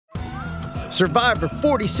Survivor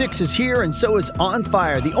 46 is here, and so is On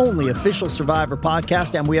Fire, the only official Survivor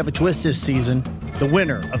podcast, and we have a twist this season. The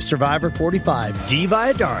winner of Survivor 45, Dee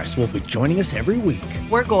Valladares, will be joining us every week.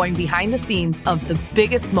 We're going behind the scenes of the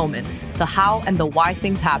biggest moments, the how and the why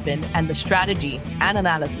things happen, and the strategy and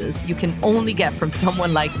analysis you can only get from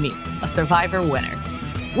someone like me, a Survivor winner.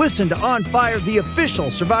 Listen to On Fire, the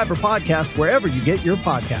official Survivor podcast, wherever you get your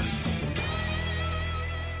podcast.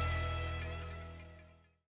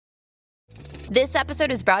 This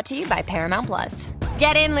episode is brought to you by Paramount Plus.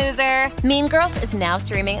 Get in, loser! Mean Girls is now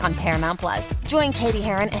streaming on Paramount Plus. Join Katie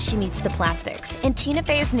Heron as she meets the plastics in Tina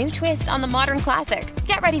Fey's new twist on the modern classic.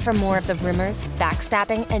 Get ready for more of the rumors,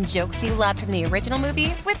 backstabbing, and jokes you loved from the original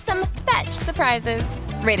movie with some fetch surprises.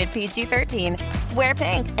 Rated PG-13. Wear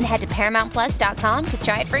pink and head to ParamountPlus.com to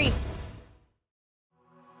try it free.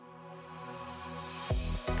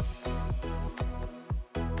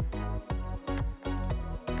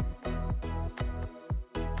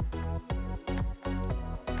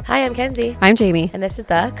 Hi, I'm Kenzie. I'm Jamie. And this is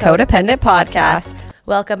the Codependent Podcast.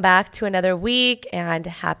 Welcome back to another week and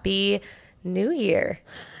Happy New Year.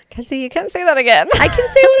 Kenzie, you can't say that again. I can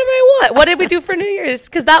say whatever I want. What did we do for New Year's?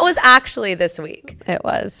 Because that was actually this week. It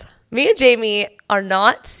was. Me and Jamie are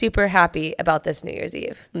not super happy about this New Year's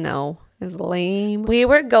Eve. No, it was lame. We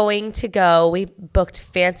were going to go. We booked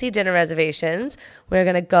fancy dinner reservations. We were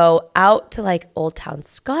going to go out to like Old Town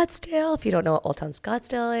Scottsdale. If you don't know what Old Town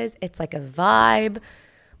Scottsdale is, it's like a vibe.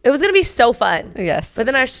 It was going to be so fun. Yes. But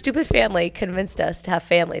then our stupid family convinced us to have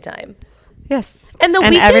family time. Yes. And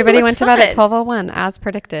weekend everybody was went fun. to bed at 12:01 as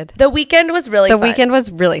predicted. The weekend was really fun. The weekend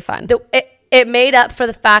was really fun. It made up for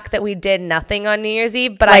the fact that we did nothing on New Year's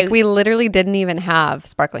Eve. But we literally didn't even have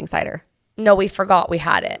sparkling cider. No, we forgot we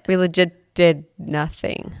had it. We legit did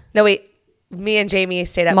nothing. No, me and Jamie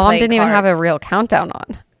stayed up Mom playing didn't even have cards. a real countdown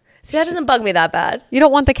on. See, that doesn't bug me that bad. You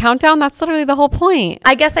don't want the countdown? That's literally the whole point.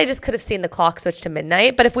 I guess I just could have seen the clock switch to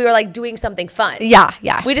midnight. But if we were like doing something fun. Yeah.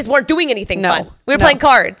 We just weren't doing anything No, fun. We were no. playing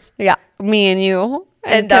cards. Yeah. Me and you.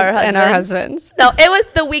 And our husbands. No,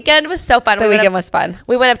 the weekend was so fun. The weekend was fun.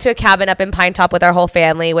 We went up to a cabin up in Pine Top with our whole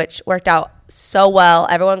family, which worked out so well.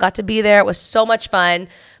 Everyone got to be there. It was so much fun.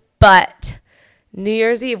 But New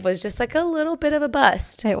Year's Eve was just like a little bit of a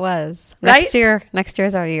bust. It was. Right? Next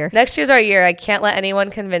year's our year. Next year's our year. I can't let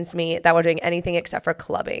anyone convince me that we're doing anything except for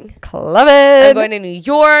clubbing. Clubbing. I'm going to New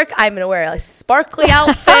York. I'm going to wear a sparkly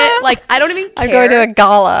outfit. Like, I don't even care. I'm going to a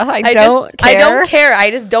gala. I don't care. I don't care.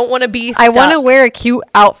 I just don't want to be stuck. I want to wear a cute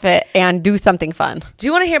outfit and do something fun. Do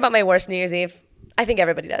you want to hear about my worst New Year's Eve? I think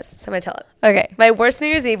everybody does. So I'm going to tell it. Okay. My worst New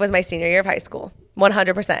Year's Eve was my senior year of high school.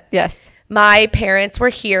 100%. Yes. My parents were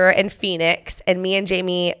here in Phoenix, and me and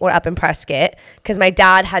Jamie were up in Prescott because my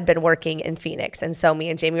dad had been working in Phoenix. And so me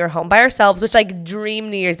and Jamie were home by ourselves, which like dream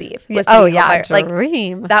New Year's Eve. Was to be home by,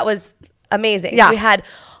 dream. Like, that was amazing. Yeah. So we had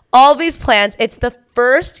all these plans. It's the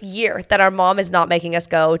first year that our mom is not making us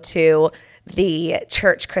go to the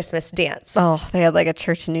church Christmas dance. Oh, they had like a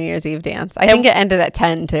church New Year's Eve dance. I think it ended at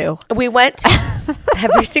 10 too. We went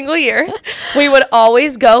every single year. We would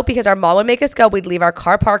always go because our mom would make us go. We'd leave our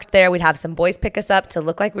car parked there. We'd have some boys pick us up to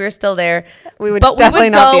look like we were still there. We would definitely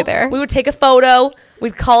not be there. We would take a photo.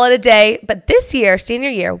 We'd call it a day. But this year, senior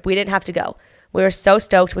year, we didn't have to go. We were so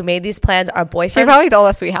stoked. We made these plans. Our boyfriend. She probably told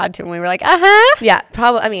us we had to, and we were like, Yeah,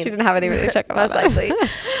 probably. I mean, she didn't have any really check about most likely.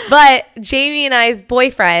 But Jamie and I's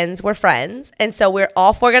boyfriends were friends, and so we're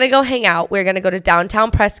all four gonna go hang out. We're gonna go to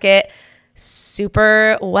downtown Prescott.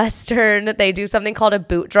 Super Western. They do something called a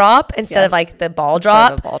boot drop instead of like the ball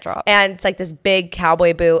drop. And it's like this big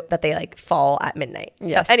cowboy boot that they like fall at midnight.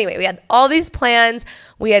 Yes. So anyway, we had all these plans.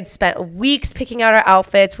 We had spent weeks picking out our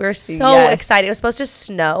outfits. We were so excited. It was supposed to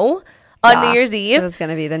snow on New Year's Eve. It was going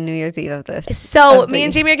to be the New Year's Eve of this. So me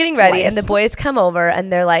and Jamie are getting ready and the boys come over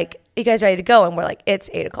and they're like, you guys ready to go? And we're like, it's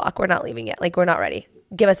 8:00. We're not leaving yet. Like, we're not ready.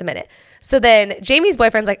 Give us a minute. So then Jamie's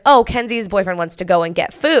boyfriend's like, oh, Kenzie's boyfriend wants to go and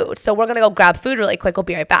get food. So we're going to go grab food really quick. We'll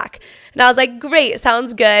be right back. And I was like, great.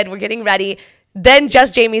 Sounds good. We're getting ready. Then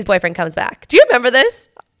just Jamie's boyfriend comes back. Do you remember this?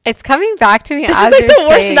 It's coming back to me. This is like the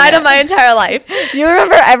worst night of my entire life. You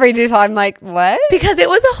remember every detail. I'm like, what? Because it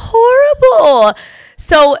was horrible.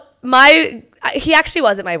 So he actually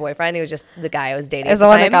wasn't my boyfriend. He was just the guy I was dating. Is the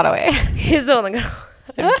one that got away. He's the one that got away.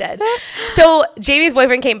 I'm dead. So Jamie's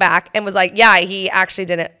boyfriend came back and was like, yeah, he actually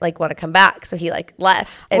didn't like want to come back. So he like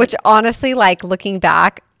left. Which honestly, like looking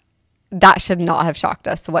back, that should not have shocked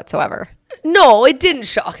us whatsoever. No, it didn't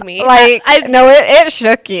shock me. Like, it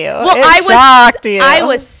shook you. Well, it shocked you. I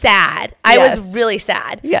was sad. I was really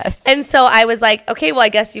sad. Yes. And so I was like, okay, well, I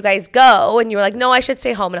guess you guys go. And you were like, no, I should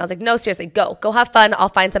stay home. And I was like, no, seriously, go have fun. I'll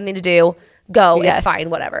find something to do. Go. Yes. It's fine.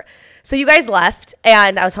 Whatever. So you guys left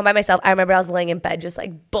and I was home by myself. I remember I was laying in bed just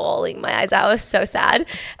like bawling my eyes out. I was so sad.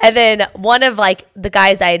 And then one of like the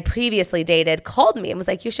guys I had previously dated called me and was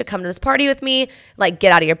like, you should come to this party with me. Like,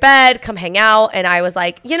 get out of your bed, come hang out. And I was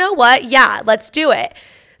like, you know what? Yeah, let's do it.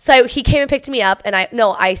 So he came and picked me up and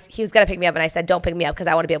he was going to pick me up and I said, don't pick me up because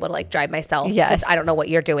I want to be able to like drive myself. Yes. Because I don't know what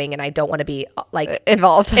you're doing and I don't want to be like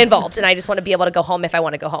Involved. And I just want to be able to go home if I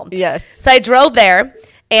want to go home. Yes. So I drove there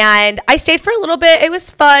and I stayed for a little bit. It was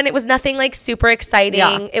fun. It was nothing like super exciting.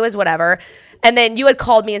 Yeah. It was whatever. And then you had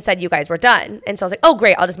called me and said you guys were done. And so I was like, oh,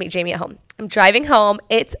 great. I'll just meet Jamie at home. I'm driving home.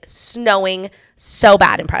 It's snowing so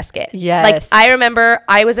bad in Prescott. Yes. Like I remember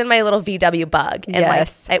I was in my little VW Bug and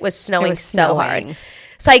Yes. like it was snowing so snowing. hard.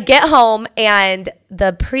 So I get home and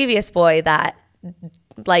the previous boy that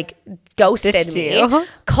like ghosted Ditched me you.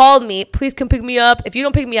 called me, please come pick me up. If you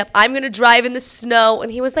don't pick me up, I'm going to drive in the snow.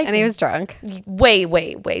 And he was like, And he was drunk. way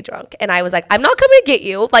drunk. And I was like, I'm not coming to get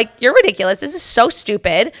you. Like, you're ridiculous. This is so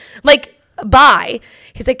stupid. Like, bye.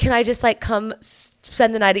 He's like, can I just like come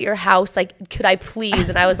spend the night at your house? Like, could I please?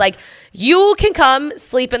 And I was like, you can come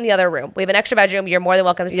sleep in the other room. We have an extra bedroom. You're more than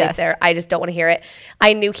welcome to sleep Yes. there. I just don't want to hear it.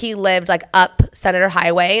 I knew he lived like up Senator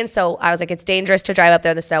Highway. And so I was like, it's dangerous to drive up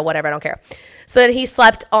there in the snow, whatever. I don't care. So then he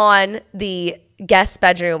slept on the guest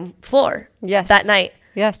bedroom floor. Yes. That night.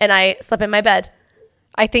 Yes. And I slept in my bed.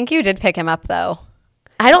 I think you did pick him up though.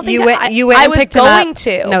 I don't think You went I and was picked him going up.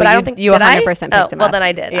 to, No, but I don't think you did 100% I? picked him well, up. then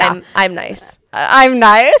I did. Yeah. I'm nice. I'm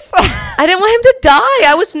nice. I didn't want him to die.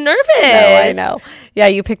 I was nervous. No, I know. Yeah,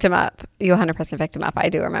 you picked him up. You 100% picked him up. I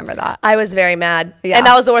do remember that. I was very mad. Yeah. And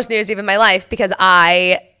that was the worst New Year's Eve of my life because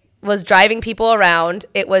I was driving people around.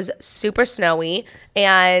 It was super snowy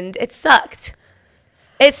and it sucked.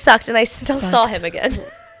 It sucked and I still saw him again.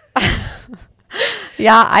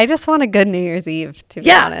 Yeah, I just want a good New Year's Eve, to be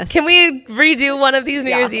honest. Can we redo one of these New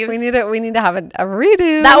Year's Eves? We need to have a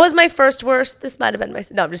redo. That was my first worst. This might have been my.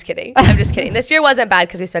 No, I'm just kidding. I'm just kidding. This year wasn't bad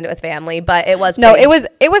because we spent it with family, but it was. No, pretty-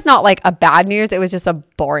 it was not like a bad New Year's. It was just a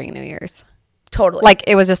boring New Year's. totally Like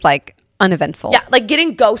it was just like uneventful. yeah. Like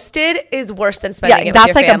getting ghosted is worse than spending Yeah, it with that's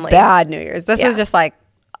your like family. a bad New Year's. This Yeah. was just like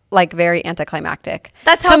very anticlimactic.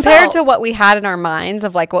 That's how it compared felt. to what we had in our minds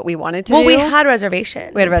of like what we wanted to Well, do. we had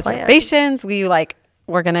reservations. We had and reservations. We like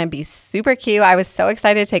were gonna be super cute. I was so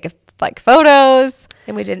excited to take like photos, plans,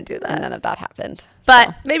 and we didn't do that. and none of that happened. But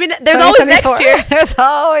So. maybe there's always next 2024. year. There's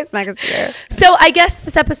always next year. So I guess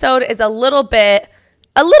this episode is a little bit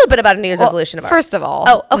about a New Year's resolution of ours. First of all,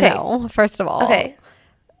 Oh, okay. No, first of all, Okay.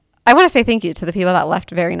 I want to say thank you to the people that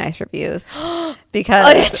left very nice reviews because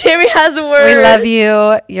Oh, yeah, Jamie has a word. we love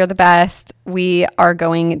you. You're the best. We are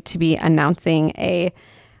going to be announcing a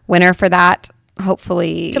winner for that.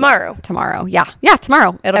 Hopefully Tomorrow. Yeah.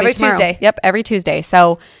 Tomorrow. It'll Every be tomorrow. Tuesday. Yep. Every Tuesday.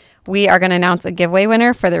 So we are going to announce a giveaway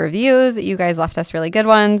winner for the reviews. You guys left us really good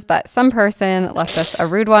ones, but some person left us a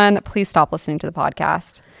rude one. Please stop listening to the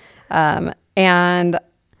podcast. And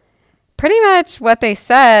pretty much what they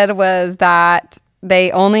said was that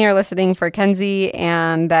they only are listening for Kenzie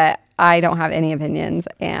and that I don't have any opinions.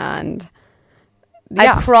 And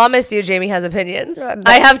yeah. I promise you, Jamie has opinions.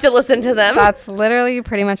 I have to listen to them. That's literally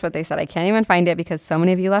pretty much what they said. I can't even find it because so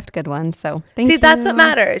many of you left good ones. So thank you. See, that's what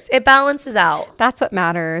matters. It balances out. That's what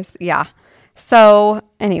matters. Yeah. So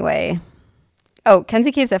anyway,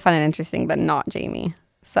 Kenzie keeps it fun and interesting, but not Jamie.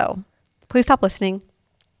 So please stop listening.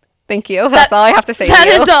 Thank you. That's all I have to say. That to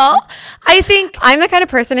you. is all. I think I'm the kind of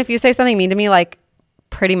person, if you say something mean to me, like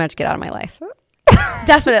pretty much get out of my life.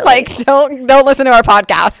 definitely. Like don't listen to our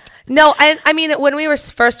podcast. No, I mean, when we were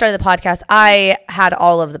first starting the podcast, I had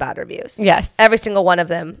all of the bad reviews. Yes. Every single one of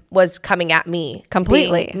them was coming at me.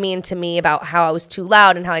 Completely. being mean to me about how I was too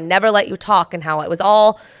loud and how I never let you talk and how it was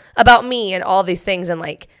all about me and all these things. And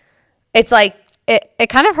like, it's like, It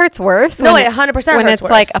kind of hurts worse. No, when it 100% when hurts it's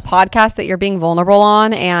like worse. a podcast that you're being vulnerable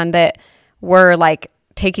on and that we're like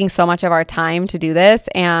taking so much of our time to do this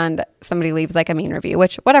and somebody leaves like a mean review,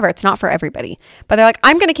 which whatever, it's not for everybody. But they're like,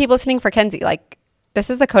 I'm going to keep listening for Kenzie. Like this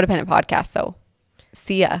is the Codependent Podcast. So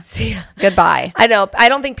see ya. Goodbye. I know. I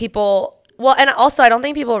don't think people, well, and also I don't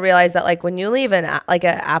think people realize that like when you leave an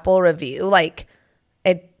Apple review, like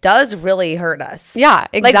it does really hurt us. Yeah,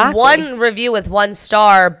 exactly. Like one review with 1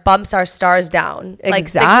 star bumps our stars down like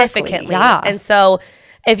Exactly, significantly. yeah. And so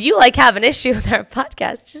if you like have an issue with our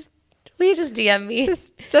podcast, will you just DM me?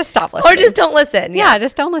 Just stop listening. or just don't listen. Yeah,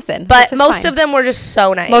 just don't listen. But which is most fine. of them were just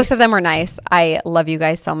so nice. Most of them were nice. I love you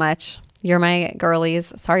guys so much. You're my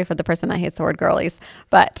girlies. Sorry for the person that hates the word girlies,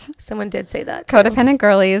 but Someone did say that. too. Codependent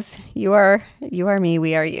girlies, you are me,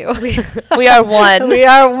 we are you. We are one. We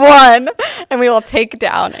are one, and we will take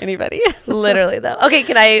down anybody. Literally though. Okay,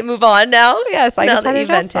 can I move on now? Yes, I Now just that had to you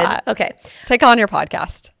address vented. that. Okay. Take on your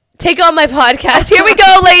podcast. take on my podcast. Here we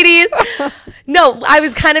go, ladies. No, I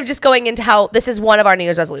was kind of just going into how this is one of our New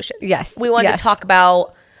Year's resolutions. Yes. We wanted to talk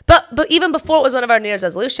about, but even before it was one of our New Year's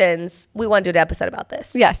resolutions, we want to do an episode about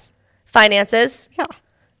this. Yes. Finances. Yeah.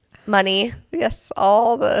 Money. Yes.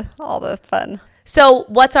 All the fun. So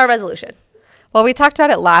what's our resolution? Well, we talked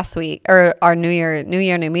about it last week, or our New Year,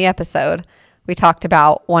 New Me episode. We talked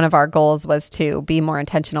about one of our goals was to be more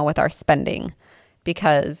intentional with our spending,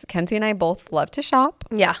 because Kenzie and I both love to shop.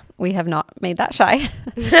 Yeah. We have not made that shy.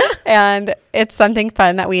 And it's something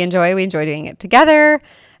fun that we enjoy. We enjoy doing it together.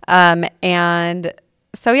 And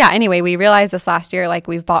so, yeah, anyway, we realized this last year, like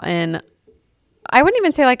we've bought in, I wouldn't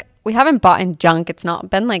even say like we haven't bought in junk. It's not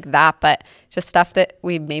been like that, but just stuff that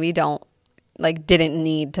we maybe didn't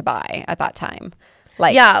need to buy at that time.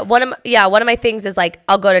 Like, one of my things is like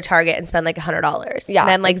I'll go to Target and spend like $100. Yeah, and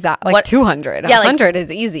then like exactly. Like 200. Yeah, 100 is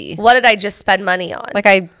easy. What did I just spend money on? Like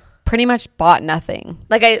I pretty much bought nothing.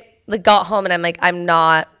 Like I got home and I'm like, I'm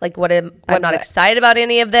not excited about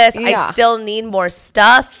any of this. Yeah. I still need more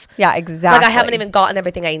stuff. Yeah, exactly. Like I haven't even gotten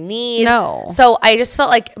everything I need. No. So I just felt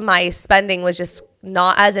like my spending was just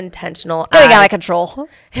not as intentional. Getting out of control.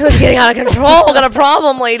 It was getting out of control. We got a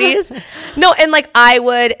problem, ladies. No, and like I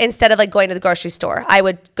would, instead of like going to the grocery store, I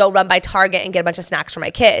would go run by Target and get a bunch of snacks for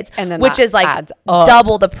my kids, and then which is like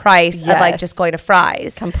double the price of like just going to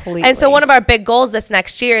Fry's. Completely. And so one of our big goals this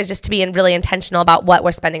next year is just to be really intentional about what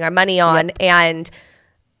we're spending our money on. Yep. And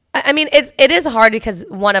I mean, it is hard because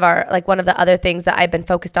one of the other things that I've been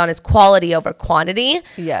focused on is quality over quantity,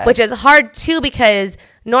 which is hard too because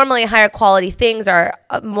normally higher quality things are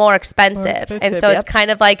more expensive. And so it's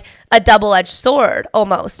kind of like a double-edged sword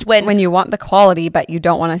almost when you want the quality, but you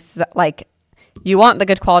don't want to you want the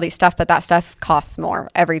good quality stuff, but that stuff costs more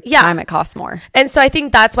every time. It costs more. And so I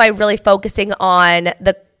think that's why really focusing on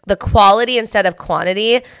the quality instead of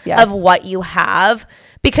quantity of what you have.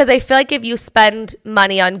 Because I feel like if you spend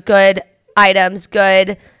money on good items,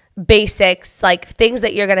 good basics, like things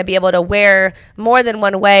that you're going to be able to wear more than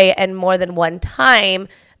one way and more than one time,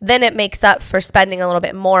 then it makes up for spending a little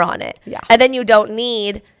bit more on it. Yeah. And then you don't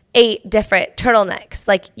need 8 different turtlenecks.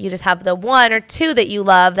 Like you just have the 1 or 2 that you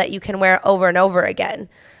love that you can wear over and over again.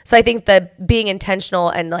 So I think the being intentional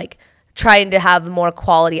and like trying to have more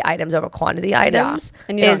quality items over quantity items.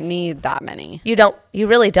 And you don't need that many. You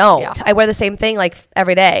really don't. Yeah. I wear the same thing like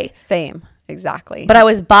every day. Same. Exactly. But I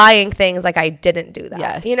was buying things like I didn't do that.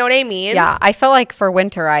 Yes. You know what I mean? Yeah. I feel like for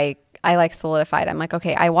winter, I like solidified. I'm like,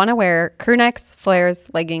 okay, I want to wear crew necks, flares,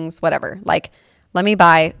 leggings, whatever. Like, let me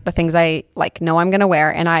buy the things I like know I'm going to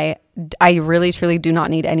wear. And I really, truly do not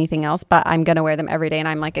need anything else, but I'm going to wear them every day. And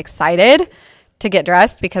I'm like excited to get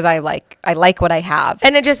dressed because I like what I have.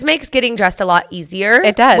 And it just makes getting dressed a lot easier.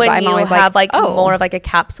 It does. When I'm you always have more of like a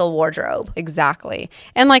capsule wardrobe. Exactly.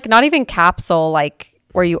 And like not even capsule like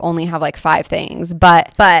where you only have like 5 things,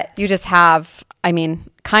 but you just have, I mean,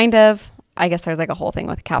 kind of, I guess there's like a whole thing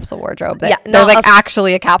with a capsule wardrobe. There's like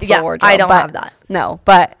actually a capsule wardrobe. I don't have that. No,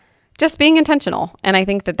 but just being intentional. And I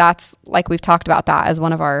think that's like we've talked about that as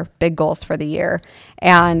one of our big goals for the year.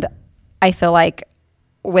 And I feel like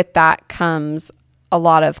with that comes a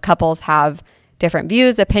lot of couples have different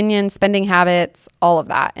views, opinions, spending habits, all of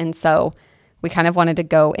that. And so we kind of wanted to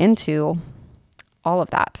go into all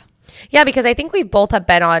of that. Yeah, because I think we both have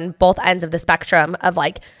been on both ends of the spectrum of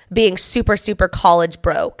like being super, super college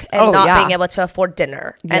broke and being able to afford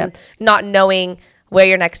dinner and not knowing where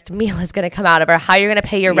your next meal is going to come out of or how you're going to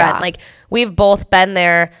pay your rent. Like we've both been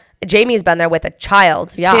there. Jamie's been there with a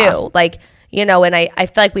child too. Like, you know, and I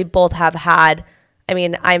feel like we both have had, I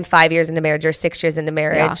mean, I'm 5 years into marriage or 6 years into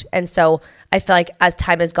marriage. And so I feel like as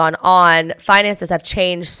time has gone on, finances have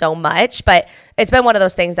changed so much, but it's been one of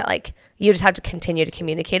those things that like you just have to continue to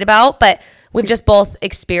communicate about. But we've just both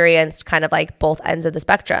experienced kind of like both ends of the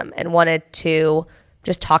spectrum and wanted to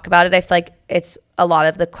just talk about it. I feel like it's a lot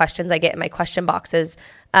of the questions I get in my question boxes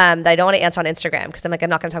that I don't want to answer on Instagram because I'm like, I'm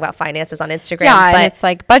not going to talk about finances on Instagram. Yeah, and it's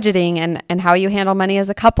like budgeting and how you handle money as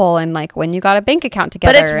a couple and like when you got a bank account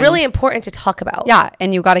together. But it's really important to talk about. Yeah,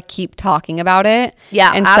 and you got to keep talking about it.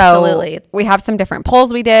 Yeah, and absolutely. So we have some different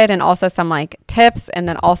polls we did and also some like tips and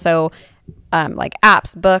then also like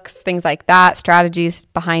apps, books, things like that, strategies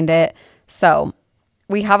behind it. So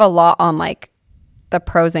we have a lot on like the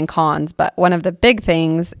pros and cons, but one of the big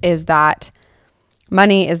things is that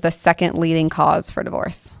money is the second leading cause for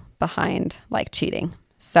divorce behind like cheating.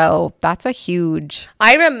 So that's a huge.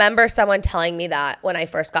 I remember someone telling me that when I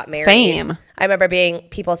first got married. Same. I remember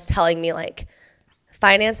people telling me like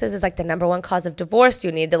finances is like the number one cause of divorce.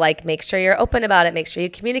 You need to like make sure you're open about it, make sure you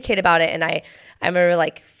communicate about it. And I remember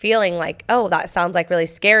like feeling like, oh, that sounds like really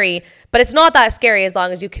scary, but it's not that scary as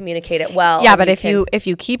long as you communicate it well. Yeah, but if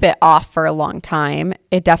you keep it off for a long time,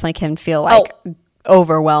 it definitely can feel like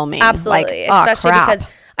overwhelming. Absolutely. Like, especially because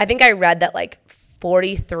I think I read that like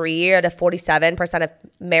 43 to 47% of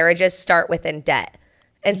marriages start within debt.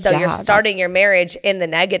 And so you're starting your marriage in the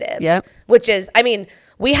negatives, which is, I mean,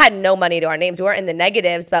 we had no money to our names. We weren't in the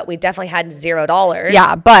negatives, but we definitely had $0.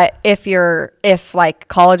 Yeah, but if like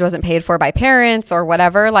college wasn't paid for by parents or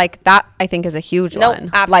whatever, like that I think is a huge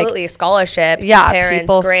one. Absolutely. Like, scholarships,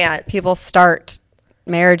 parents, grants. People start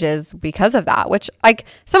marriages because of that, which like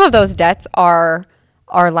some of those debts are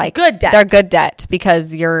like good debt. They're good debt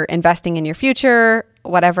because you're investing in your future,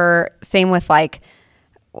 whatever. Same with like,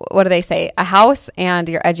 what do they say? A house and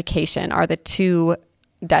your education are the two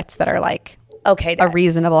debts that are like a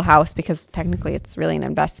reasonable house, because technically it's really an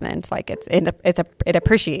investment. Like it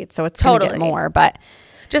appreciates, so it's going to get more. But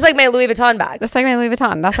just like my Louis Vuitton bag. Just like my Louis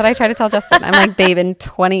Vuitton. That's what I try to tell Justin. I'm like, babe, in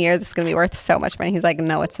 20 years it's going to be worth so much money. He's like,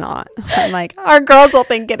 no, it's not. I'm like, our girls will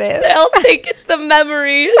think it is. They'll think it's the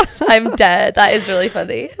memories. I'm dead. That is really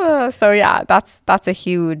funny. So yeah, that's a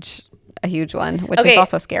huge one, which is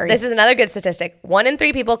also scary. This is another good statistic. 1 in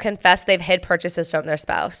 3 people confess they've hid purchases from their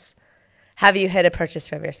spouse. Have you hid a purchase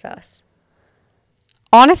from your spouse?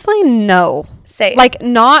 Honestly, no. Same. Like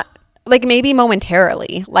not like maybe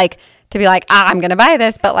momentarily, like to be like, I'm going to buy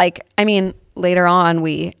this. But like, I mean, later on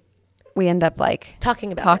we end up like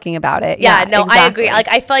talking about it. Yeah, no, exactly. I agree. Like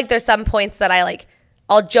I feel like there's some points that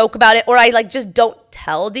I'll joke about it, or I like just don't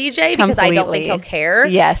tell DJ because I don't think he'll care.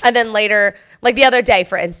 Yes. And then later, like the other day,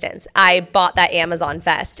 for instance, I bought that Amazon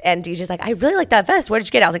vest and DJ's like, I really like that vest. Where did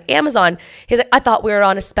you get it? I was like, Amazon. He's like, I thought we were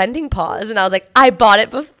on a spending pause. And I was like, I bought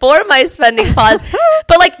it before my spending pause.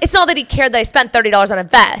 But like, it's not that he cared that I spent $30 on a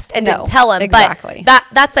vest and didn't tell him. Exactly. But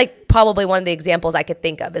that's like probably one of the examples I could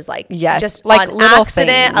think of is like, just like on little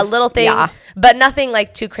accident, things. a little thing, but nothing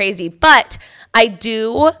like too crazy. But I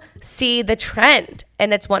do see the trend,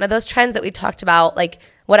 and it's one of those trends that we talked about like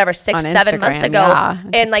whatever 6-7 months ago,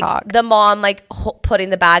 and like the mom like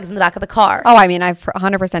putting the bags in the back of the car. Oh, I mean, I've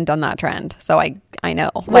 100% done that trend, so I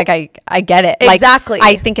know, like I get it. Exactly.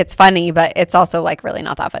 Like, I think it's funny, but it's also like really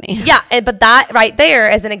not that funny. Yeah, but that right there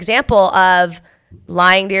is an example of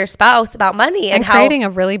lying to your spouse about money and creating a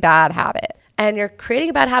really bad habit. And you're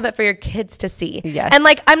creating a bad habit for your kids to see. Yes. And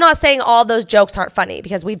like, I'm not saying all those jokes aren't funny,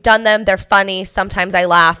 because we've done them. They're funny. Sometimes I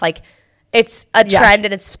laugh. Like, it's a trend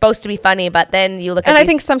and it's supposed to be funny, but then you look at I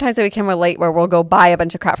think sometimes we can relate where we'll go buy a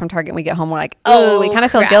bunch of crap from Target and we get home, we're like, oh, we kind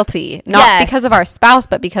of feel guilty. Not because of our spouse,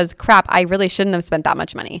 but because crap, I really shouldn't have spent that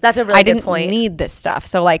much money. That's a really good point. I didn't need this stuff.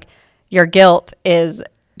 So like your guilt is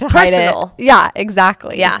to personal. Hide it. Yeah,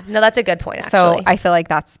 exactly. Yeah. No, that's a good point, actually. So I feel like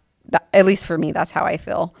that's, at least for me, that's how I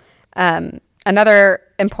feel. Another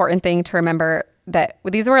important thing to remember, that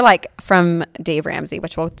these were like from Dave Ramsey,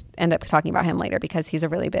 which we'll end up talking about him later because he's a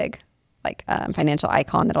really big like financial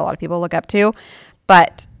icon that a lot of people look up to.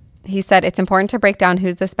 But he said it's important to break down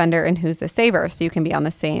who's the spender and who's the saver so you can be on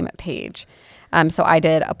the same page. So I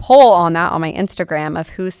did a poll on that on my Instagram of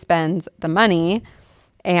who spends the money,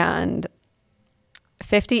 and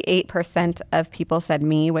 58% of people said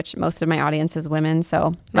me, which most of my audience is women.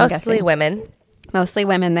 So mostly women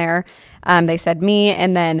there. They said me,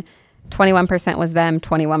 and then 21% was them,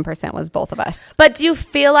 21% was both of us. But do you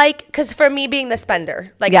feel like, because for me being the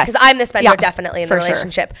spender, like, because I'm the spender definitely in the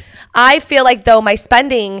relationship, I feel like though my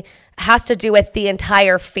spending has to do with the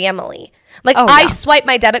entire family. Like I swipe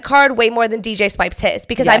my debit card way more than DJ swipes his,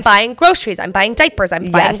 because I'm buying groceries, I'm buying diapers,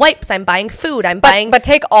 I'm buying wipes, I'm buying food, But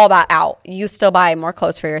take all that out. You still buy more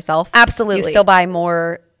clothes for yourself. Absolutely. You still buy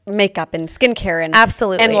more makeup and skincare and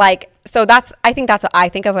absolutely, and like, so I think that's what I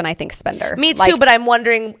think of when I think spender. Me too, but I'm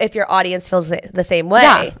wondering if your audience feels the same way.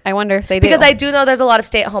 Yeah, I wonder if they do. Because I do know there's a lot of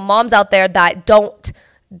stay-at-home moms out there that don't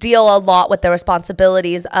deal a lot with the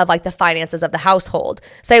responsibilities of like the finances of the household.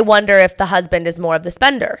 So I wonder if the husband is more of the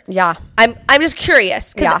spender. Yeah. I'm just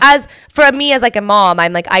curious, because as for me as like a mom,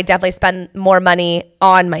 I'm like, I definitely spend more money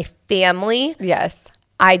on my family. Yes.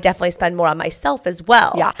 I definitely spend more on myself as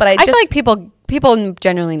well. Yeah. But I feel like people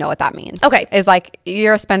generally know what that means. Okay. Is like,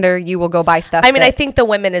 you're a spender, you will go buy stuff. I mean, I think the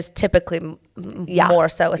women is typically more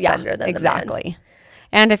so a spender than exactly. the men.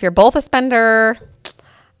 And if you're both a spender,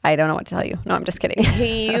 I don't know what to tell you. No, I'm just kidding.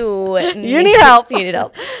 You need help. You need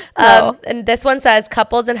help. And this one says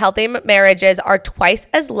couples in healthy marriages are twice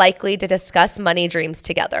as likely to discuss money dreams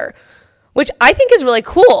together. which I think is really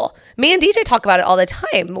cool. Me and DJ talk about it all the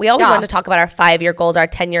time. We always want to talk about our 5-year goals, our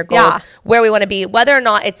 10-year goals, where we want to be, whether or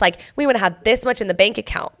not it's like we want to have this much in the bank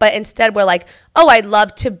account. But instead we're like, oh, I'd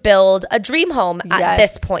love to build a dream home at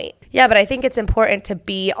this point. Yeah, but I think it's important to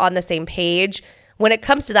be on the same page when it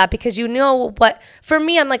comes to that, because you know what, for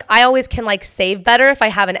me, I'm like, I always can like save better if I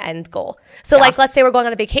have an end goal. So like, let's say we're going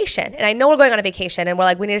on a vacation and I know we're going on a vacation and we're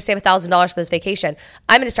like, we need to save $1,000 for this vacation.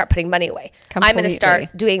 I'm going to start putting money away. I'm going to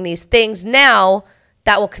start doing these things now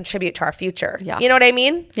that will contribute to our future. Yeah. You know what I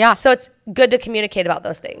mean? Yeah. So it's good to communicate about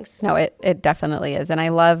those things. No, it definitely is. And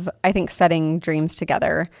I think setting dreams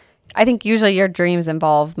together. I think usually your dreams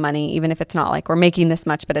involve money, even if it's not like we're making this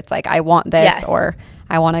much, but it's like, I want this or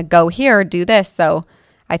I want to go here, do this. So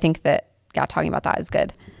I think that, talking about that is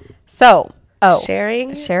good. So,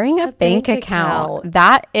 sharing a bank account.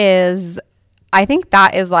 That is, I think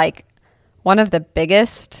that is like one of the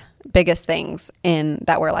biggest things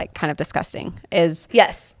that we're like kind of discussing is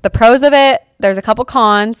the pros of it. There's a couple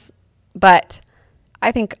cons, but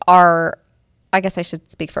I think I guess I should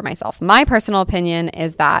speak for myself. My personal opinion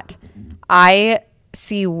is that I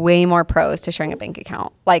see way more pros to sharing a bank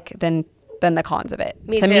account than the cons of it.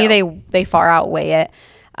 To me, they far outweigh it.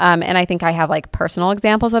 And I think I have like personal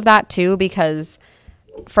examples of that too, because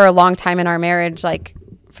for a long time in our marriage, like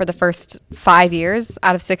for the first 5 years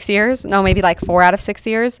out of 6 years, no, maybe like 4 out of 6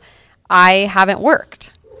 years, I haven't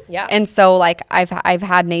worked. Yeah. And so like I've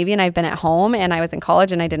had Navy and I've been at home and I was in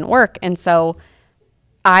college and I didn't work. And so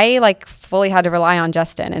I like fully had to rely on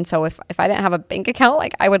Justin. And so if I didn't have a bank account,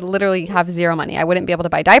 like I would literally have zero money. I wouldn't be able to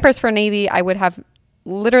buy diapers for Navy. I would have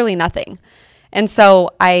literally nothing. And so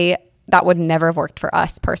that would never have worked for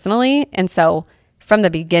us personally. And so from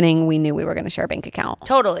the beginning, we knew we were going to share a bank account.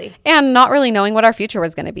 Totally. And not really knowing what our future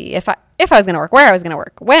was going to be. If I was going to work, where I was going to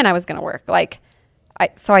work, when I was going to work.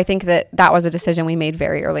 So I think that was a decision we made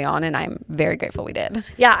very early on, and I'm very grateful we did.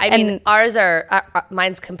 Yeah, I mean, ours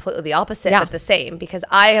mine's completely the opposite, but the same, because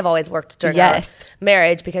I have always worked during our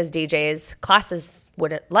marriage because DJ's classes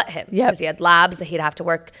wouldn't let him. Because he had labs that he'd have to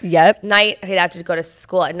work night, he'd have to go to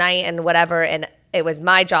school at night and whatever, and it was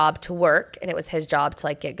my job to work, and it was his job to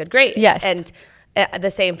like get good grades. Yes. And the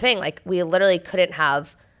same thing, like we literally couldn't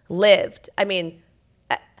have lived. I mean,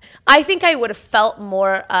 I think I would have felt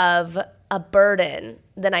more of a burden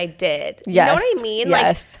than I did. You know what I mean?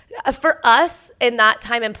 Yes. Like for us in that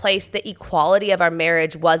time and place, the equality of our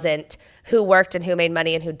marriage wasn't who worked and who made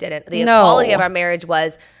money and who didn't. The equality of our marriage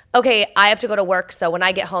was, okay, I have to go to work, so when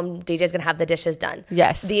I get home, DJ's gonna have the dishes done.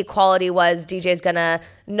 Yes. The equality was DJ's gonna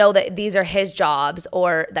know that these are his jobs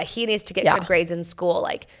or that he needs to get good grades in school.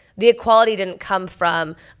 Like the equality didn't come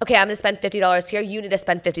from, okay, I'm gonna spend $50 here, you need to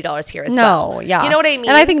spend $50 here as well. No, yeah. You know what I mean?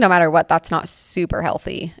 And I think no matter what, that's not super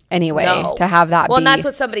healthy anyway to have that and that's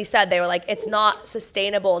what somebody said. They were like, it's not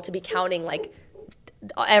sustainable to be counting like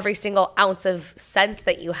every single ounce of cents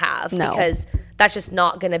that you have because that's just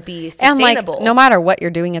not going to be sustainable. And like, no matter what you're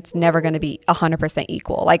doing, it's never going to be 100%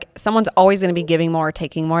 equal. Like someone's always going to be giving more or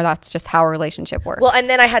taking more. That's just how a relationship works. Well, and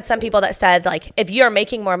then I had some people that said like, if you're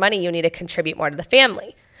making more money, you need to contribute more to the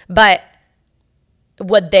family. But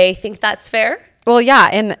would they think that's fair? Well, yeah.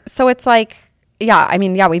 And so it's like, I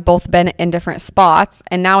mean, we've both been in different spots,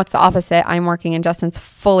 and now it's the opposite. I'm working and Justin's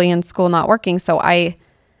fully in school, not working. So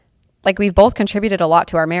we've both contributed a lot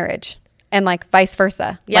to our marriage, and like vice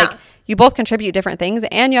versa. Yeah. Like you both contribute different things,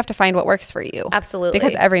 and you have to find what works for you. Absolutely.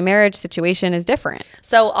 Because every marriage situation is different.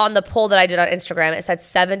 So on the poll that I did on Instagram, it said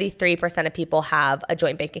 73% of people have a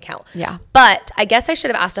joint bank account. Yeah. But I guess I should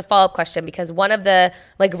have asked a follow-up question, because one of the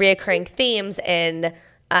like reoccurring themes in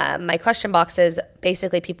my question boxes,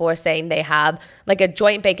 basically people were saying they have like a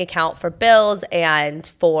joint bank account for bills and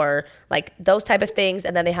for like those type of things,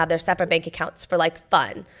 and then they have their separate bank accounts for like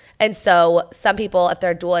fun. And so some people, if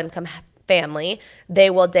they're a dual income family,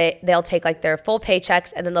 they'll take like their full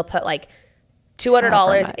paychecks, and then they'll put like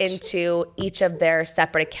 $200 into each of their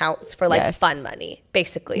separate accounts for like fun money,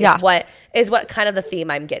 basically. Is what kind of the theme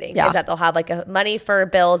I'm getting is that they'll have like a money for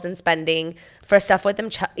bills and spending for stuff with them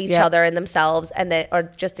each other and themselves, and then or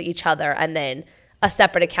just to each other, and then a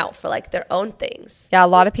separate account for like their own things. Yeah, a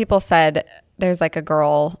lot of people said there's like a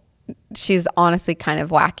girl, she's honestly kind of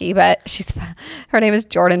wacky, but her name is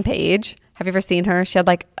Jordan Page. Have you ever seen her? She had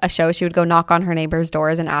like a show. She would go knock on her neighbors'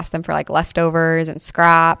 doors and ask them for like leftovers and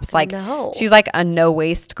scraps. Like she's like a no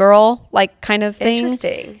waste girl, like kind of thing.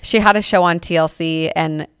 Interesting. She had a show on TLC,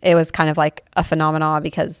 and it was kind of like a phenomenon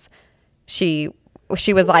because she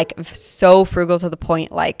was like so frugal to the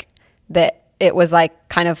point like that it was like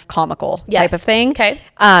kind of comical type of thing. Okay.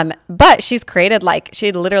 But she's created like,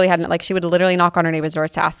 she literally had like, she would literally knock on her neighbor's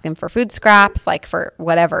doors to ask them for food scraps, like for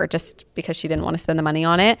whatever, just because she didn't want to spend the money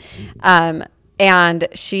on it. And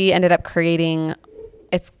she ended up creating,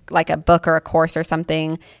 it's like a book or a course or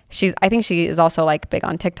something. I think she is also like big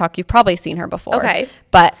on TikTok. You've probably seen her before. Okay.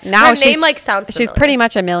 But now her name like sounds familiar. She's pretty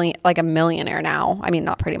much a millionaire now. I mean,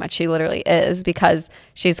 not pretty much. She literally is, because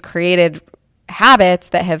she's created habits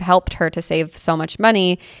that have helped her to save so much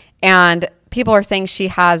money. And people are saying she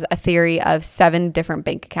has a theory of 7 different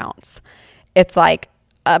bank accounts. It's like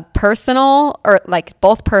a personal, or like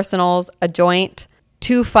both personals, a joint,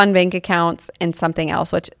 2 fun bank accounts, and something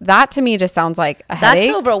else, which that to me just sounds like a headache.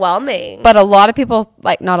 That's overwhelming. But a lot of people,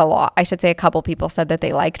 like not a lot, I should say a couple people said that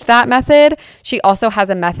they liked that method. She also has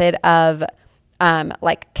a method of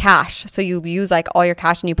like cash. So you use like all your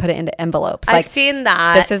cash and you put it into envelopes. I've like, seen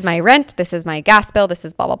that. This is my rent. This is my gas bill. This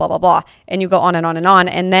is blah, blah, blah, blah, blah. And you go on and on and on.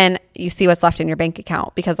 And then you see what's left in your bank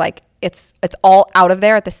account, because like it's all out of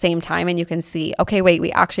there at the same time. And you can see, okay, wait,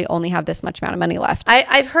 we actually only have this much amount of money left.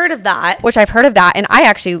 I've heard of that. Which I've heard of that. And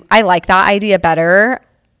I like that idea better.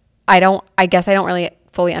 I guess I don't really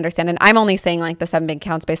fully understand. And I'm only saying like the 7 bank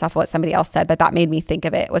accounts based off of what somebody else said, but that made me think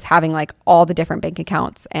of it, was having like all the different bank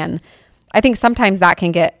accounts. And I think sometimes that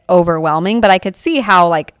can get overwhelming, but I could see how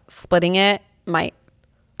like splitting it might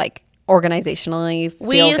like organizationally feel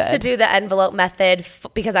We used good. to do the envelope method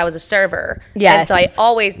because I was a server. Yes. And so I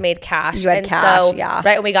always made cash. You had and cash, so, yeah.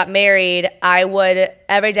 right when we got married, I would,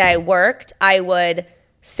 every day I worked, I would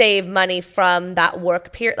save money from that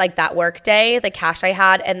work period, like that work day, the cash I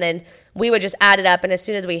had, and then we would just add it up. And as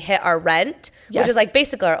soon as we hit our rent, Yes. which is like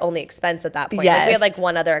basically our only expense at that point. Like we had Yes. like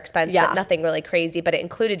one other expense, Yeah. but nothing really crazy, but it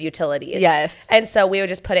included utilities. Yes. And so we would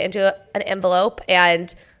just put it into an envelope,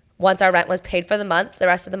 and once our rent was paid for the month, the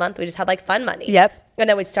rest of the month we just had like fun money. Yep. And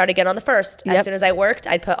then we'd start again on the 1st. As Yep. soon as I worked,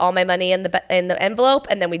 I'd put all my money in the envelope,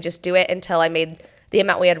 and then we'd just do it until I made the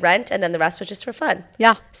amount we had rent, and then the rest was just for fun.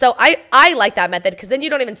 Yeah. So I like that method, because then you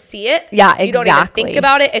don't even see it. Yeah, You don't even exactly. think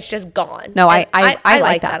about it. It's just gone. No, And I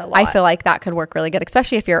like that a lot. I feel like that could work really good,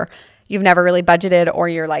 especially if you've never really budgeted, or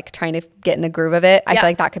you're like trying to get in the groove of it. I Yeah. feel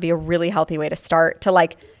like that could be a really healthy way to start, to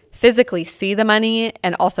like physically see the money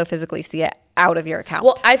and also physically see it out of your account.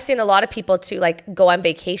 Well, I've seen a lot of people too, like go on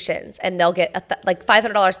vacations and they'll get like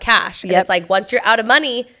 $500 cash. And Yep. it's like, once you're out of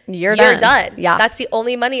money, You're done. done. Yeah. That's the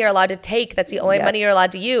only money you're allowed to take. That's the only Yep. money you're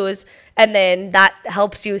allowed to use. And then that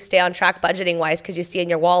helps you stay on track budgeting wise, because you see in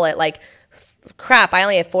your wallet, like, crap, I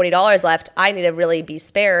only have $40 left. I need to really be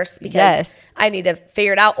sparse, because Yes. I need to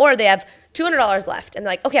figure it out. Or they have $200 left and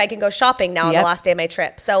they're like, okay, I can go shopping now on the Yep. last day of my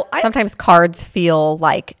trip. So sometimes cards feel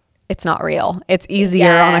like it's not real. It's easier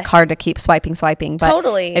on a Yes. card to keep swiping. But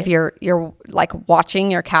Totally. if you're like watching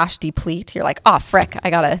your cash deplete, you're like, oh frick, I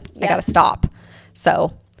gotta stop.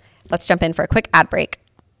 So let's jump in for a quick ad break.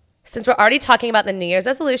 Since we're already talking about the New Year's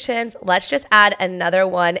resolutions, let's just add another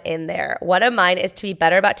one in there. One of mine is to be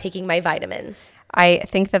better about taking my vitamins. I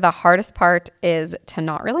think that the hardest part is to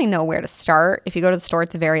not really know where to start. If you go to the store,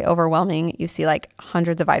 it's very overwhelming. You see like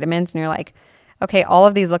hundreds of vitamins and you're like, okay, all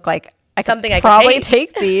of these look like Something I could probably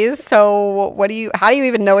take. take these. So how do you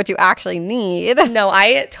even know what you actually need? No,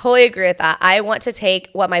 I totally agree with that. I want to take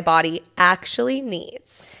what my body actually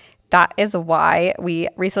needs. That is why we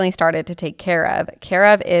recently started to take Care of. Care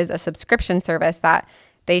of is a subscription service that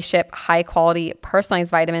they ship high quality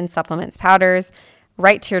personalized vitamins, supplements, powders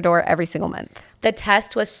right to your door every single month. The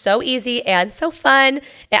test was so easy and so fun. It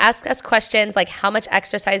asked us questions like how much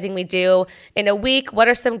exercising we do in a week, what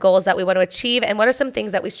are some goals that we want to achieve, and what are some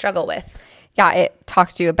things that we struggle with. Yeah, it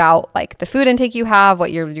talks to you about like the food intake you have,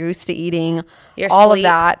 what you're used to eating, Your all sleep. of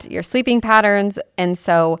that, your sleeping patterns. And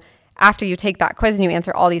so after you take that quiz and you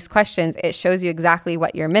answer all these questions, it shows you exactly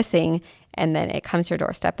what you're missing. And then it comes to your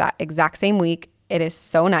doorstep that exact same week. It is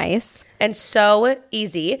so nice. And so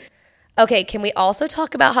easy. Okay, can we also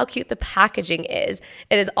talk about how cute the packaging is?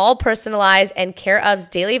 It is all personalized, and Care of's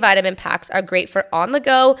daily vitamin packs are great for on the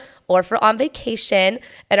go or for on vacation,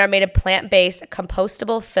 and are made of plant-based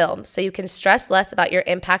compostable film, so you can stress less about your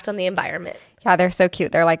impact on the environment. Yeah, they're so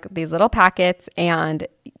cute. They're like these little packets, and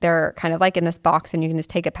they're kind of like in this box, and you can just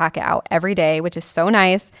take a packet out every day, which is so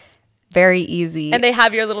nice. Very easy. And they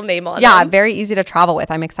have your little name on Yeah, them. very easy to travel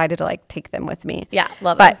with. I'm excited to like take them with me. Yeah,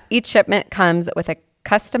 love But them. each shipment comes with a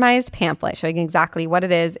customized pamphlet showing exactly what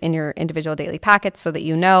it is in your individual daily packets, so that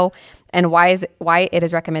you know, and why it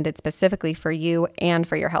is recommended specifically for you and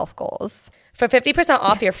for your health goals. For 50%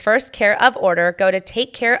 off your first Care of order, go to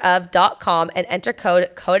takecareof.com and enter code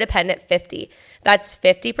codependent50. That's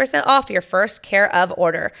 50% off your first Care of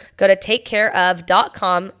order. Go to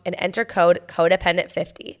takecareof.com and enter code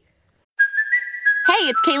codependent50. Hey,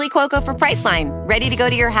 it's Kaylee Cuoco for Priceline. Ready to go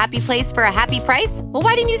to your happy place for a happy price? Well,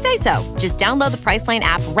 why didn't you say so? Just download the Priceline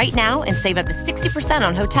app right now and save up to 60%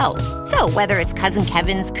 on hotels. So whether it's Cousin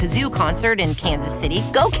Kevin's Kazoo Concert in Kansas City,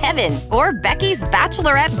 go Kevin, or Becky's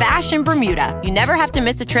Bachelorette Bash in Bermuda, you never have to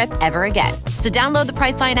miss a trip ever again. So download the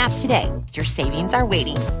Priceline app today. Your savings are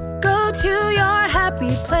waiting. Go to your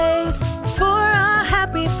happy place for a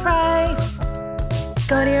happy price.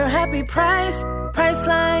 Go to your happy price,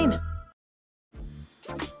 Priceline.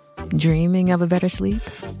 Dreaming of a better sleep?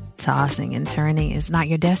 Tossing and turning is not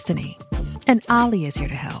your destiny. And Ollie is here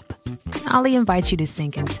to help. Ollie invites you to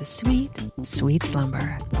sink into sweet, sweet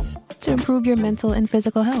slumber to improve your mental and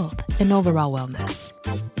physical health and overall wellness.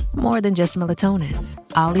 More than just melatonin,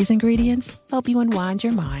 Ollie's ingredients help you unwind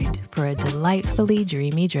your mind for a delightfully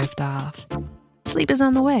dreamy drift off. Sleep is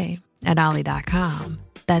on the way at Ollie.com.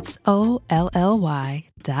 That's OLLY.com.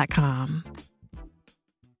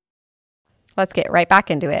 Let's get right back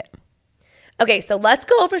into it. Okay, so let's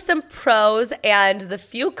go over some pros and the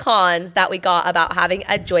few cons that we got about having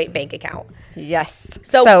a joint bank account. Yes.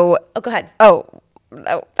 So go ahead. No.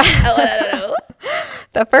 No.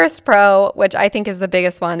 The first pro, which I think is the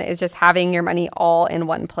biggest one, is just having your money all in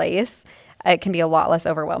one place. It can be a lot less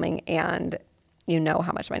overwhelming, and you know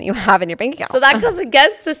how much money you have in your bank account. So that goes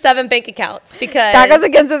against the 7 bank accounts because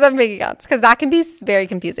that can be very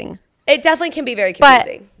confusing. It definitely can be very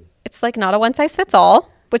confusing. But it's like not a one size fits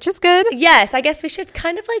all, which is good. Yes, I guess we should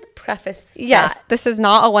kind of like preface that. This is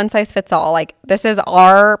not a one size fits all. Like, this is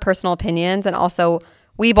our personal opinions, and also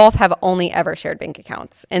we both have only ever shared bank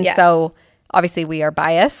accounts. And so obviously we are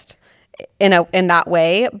biased in that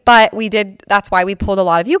way, but that's why we pulled a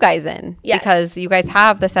lot of you guys in. Yes. Because you guys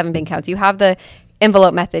have the 7 bank accounts. You have the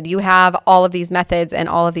envelope method. You have all of these methods and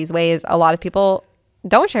all of these ways. A lot of people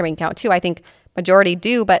don't share bank account too. I think majority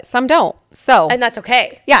do, but some don't. And that's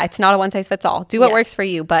okay. Yeah, it's not a one size fits all. Do what works for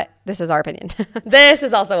you, but this is our opinion. This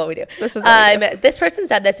is also what we do. This person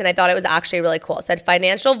said this, and I thought it was actually really cool. It said,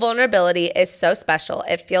 financial vulnerability is so special.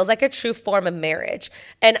 It feels like a true form of marriage.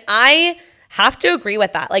 And I have to agree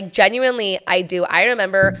with that. Like, genuinely, I do. I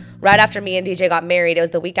remember right after me and DJ got married, it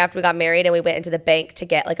was the week after we got married, and we went into the bank to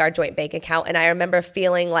get like our joint bank account. And I remember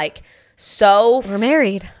feeling like we're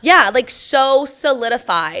married. Yeah, like so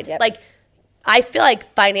solidified. Yep. Like, I feel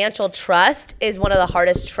like financial trust is one of the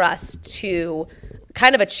hardest trusts to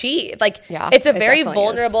kind of achieve. Like, it's a very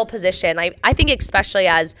vulnerable position. I think especially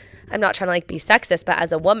as, I'm not trying to like be sexist, but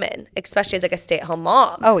as a woman, especially as like a stay-at-home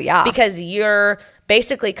mom. Oh, yeah. Because you're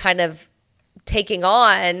basically kind of taking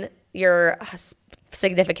on your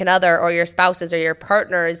significant other or your spouse's or your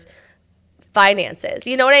partner's finances.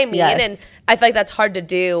 You know what I mean? Yes. And I feel like that's hard to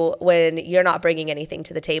do when you're not bringing anything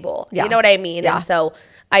to the table. Yeah. You know what I mean? Yeah. And so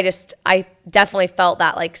I definitely felt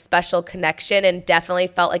that like special connection and definitely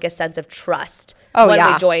felt like a sense of trust when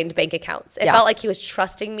we joined bank accounts. It felt like he was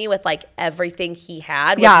trusting me with like everything he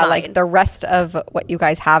had was mine. Like the rest of what you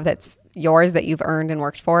guys have that's yours that you've earned and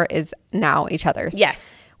worked for is now each other's.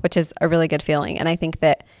 Yes. Which is a really good feeling. And I think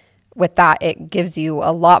that with that, it gives you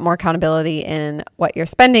a lot more accountability in what you're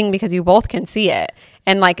spending because you both can see it.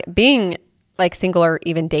 And like being like single or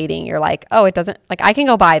even dating, you're like, oh, it doesn't, like I can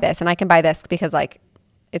go buy this and I can buy this because like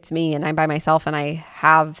it's me and I'm by myself and I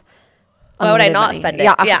have why would I not money. spend it?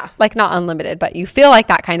 Yeah. Like not unlimited, but you feel like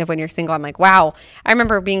that kind of when you're single. I'm like, wow. I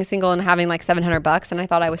remember being single and having like $700 and I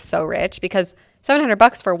thought I was so rich because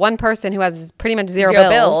 $700 for one person who has pretty much zero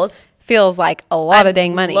bills feels like a lot of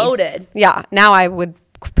dang money. Loaded. Yeah. Now I would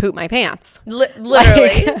poop my pants.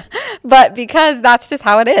 Literally. But because that's just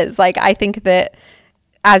how it is. Like I think that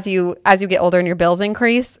as you get older and your bills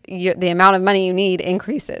increase, the amount of money you need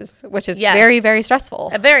increases, which is very, very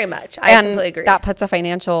stressful. Very much. I completely agree. That puts a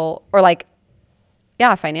financial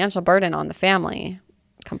financial burden on the family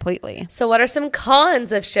completely. So what are some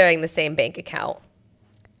cons of sharing the same bank account?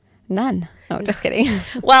 None. No, just kidding.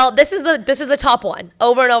 Well, this is the top one.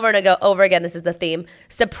 Over and over again, this is the theme.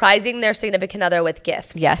 Surprising their significant other with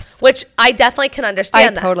gifts. Yes. Which I definitely can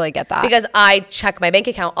understand. I totally get that. Because I check my bank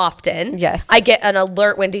account often. Yes. I get an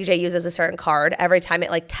alert when DJ uses a certain card. Every time it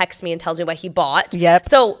like texts me and tells me what he bought. Yep.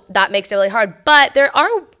 So that makes it really hard. But there are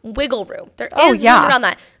wiggle room. There is room around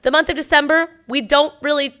that. The month of December, we don't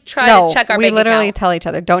really try to check our bank account. We literally tell each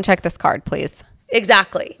other, don't check this card, please.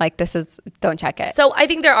 Exactly. Like don't check it. So I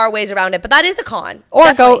think there are ways around it, but that is a con. Or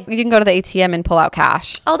you can go to the ATM and pull out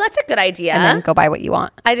cash. Oh, that's a good idea. And then go buy what you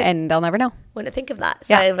want. And they'll never know. Wouldn't think of that.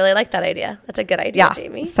 So I really like that idea. That's a good idea,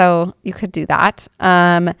 Jamie. So you could do that.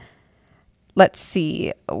 Let's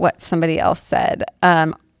see what somebody else said.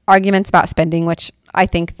 Arguments about spending, which I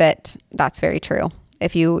think that's very true.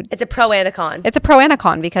 It's a pro and a con. It's a pro and a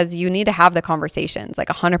con because you need to have the conversations. Like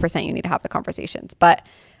 100% you need to have the conversations. But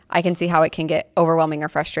I can see how it can get overwhelming or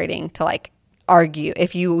frustrating to like argue.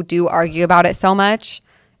 If you do argue about it so much,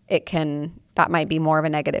 that might be more of a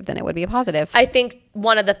negative than it would be a positive. I think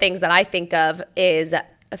one of the things that I think of is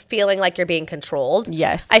feeling like you're being controlled.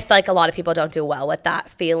 Yes. I feel like a lot of people don't do well with that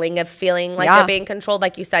feeling like they're being controlled.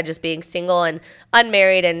 Like you said, just being single and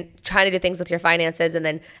unmarried and trying to do things with your finances and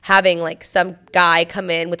then having like some guy come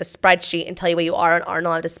in with a spreadsheet and tell you what you are and aren't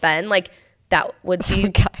allowed to spend. Like that would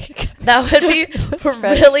be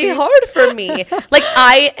really hard for me. Like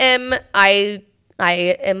I am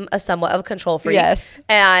a somewhat of a control freak. Yes.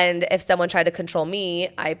 And if someone tried to control me,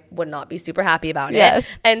 I would not be super happy about Yes.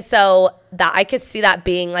 it. And so that I could see that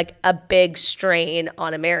being like a big strain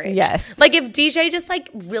on a marriage. Yes. Like if DJ just like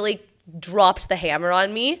really dropped the hammer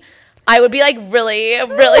on me, I would be like really,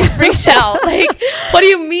 really freaked out. Like, what do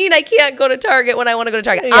you mean I can't go to Target when I want to go to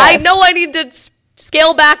Target? Yes. I know I need to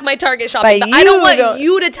scale back my Target shopping, but I don't want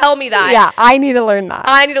you to tell me that. Yeah, I need to learn that.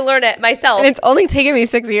 I need to learn it myself. And it's only taken me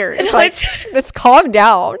 6 years. Like, just calm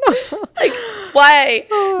down. Like, why?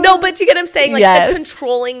 No, but you get what I'm saying? Like, Yes. the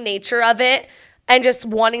controlling nature of it and just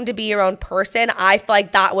wanting to be your own person, I feel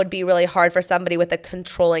like that would be really hard for somebody with a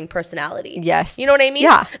controlling personality. Yes. You know what I mean?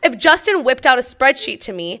 Yeah. If Justin whipped out a spreadsheet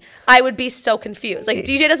to me, I would be so confused. Like,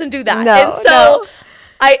 DJ doesn't do that. No, and so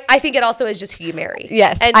I think it also is just who you marry.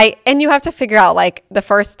 Yes. And And you have to figure out, like, the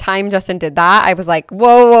first time Justin did that, I was like,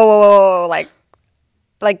 whoa.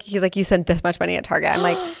 Like he's like, you spent this much money at Target. I'm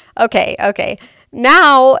like, okay.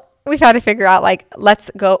 Now we've had to figure out, like,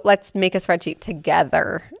 let's make a spreadsheet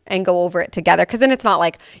together and go over it together. Cause then it's not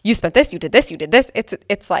like you spent this, you did this.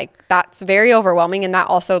 It's like, that's very overwhelming. And that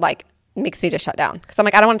also like makes me just shut down. Cause I'm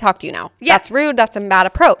like, I don't want to talk to you now. Yeah. That's rude. That's a bad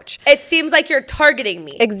approach. it seems like you're targeting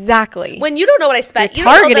me. Exactly. When you don't know what I spent. You're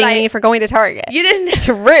you don't know targeting that me for going to Target. You didn't. It's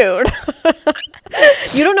rude.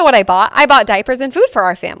 You don't know what I bought. I bought diapers and food for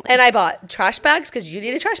our family. And I bought trash bags because you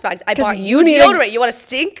needed trash bags. I bought you you need deodorant. You want to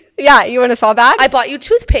stink? Yeah, you want a small bag? I bought you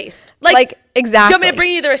toothpaste. Like exactly. Do you want me to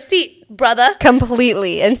bring you the receipt, brother?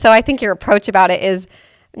 Completely. And so I think your approach about it is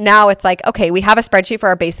now it's like, okay, we have a spreadsheet for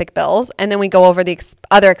our basic bills, and then we go over the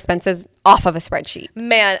other expenses off of a spreadsheet.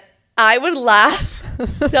 Man, I would laugh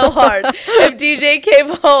so hard if DJ came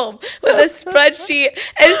home with a spreadsheet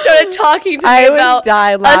and started talking to me about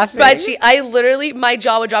die a laughing. spreadsheet. I literally, my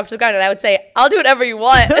jaw would drop to the ground and I would say, I'll do whatever you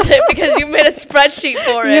want because you made a spreadsheet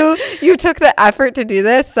for it. You took the effort to do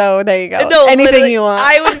this, so there you go. No, anything literally, you want.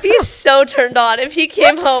 I would be so turned on if he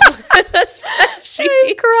came home with a spreadsheet.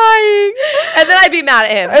 I'm crying. And then I'd be mad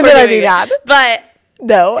at him. And for then I'd doing be it. mad. But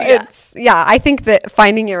No, Yeah. I think that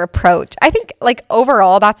finding your approach, I think like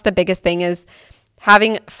overall, that's the biggest thing is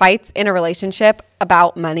having fights in a relationship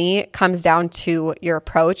about money comes down to your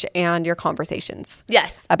approach and your conversations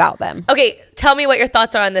yes. about them. Okay, tell me what your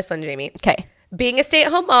thoughts are on this one, Jamie. Okay. Being a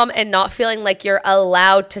stay-at-home mom and not feeling like you're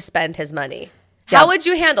allowed to spend his money. Yeah. How would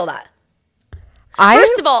you handle that?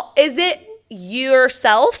 First of all, is it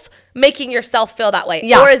yourself making yourself feel that way?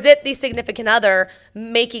 Yeah. Or is it the significant other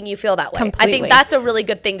making you feel that way? I Completely. think that's a really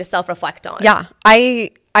good thing to self-reflect on. Yeah.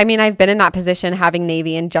 I mean, I've been in that position having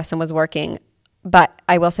Navy and Justin was working, but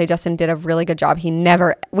I will say Justin did a really good job. He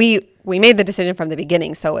never, we made the decision from the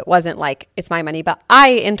beginning, so it wasn't like it's my money, but I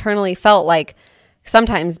internally felt like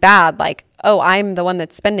sometimes bad, like, oh, I'm the one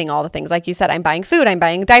that's spending all the things. Like you said, I'm buying food, I'm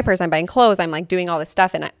buying diapers, I'm buying clothes, I'm like doing all this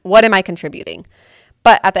stuff. And what am I contributing?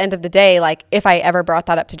 But at the end of the day, like if I ever brought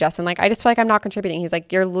that up to Justin, like I just feel like I'm not contributing. He's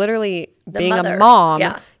like, you're literally being mother. a mom.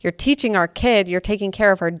 Yeah. You're teaching our kid. You're taking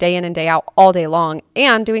care of her day in and day out all day long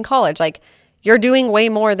and doing college. Like you're doing way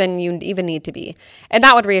more than you even need to be. And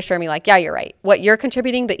that would reassure me like, yeah, you're right. What you're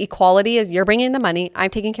contributing, the equality is you're bringing the money. I'm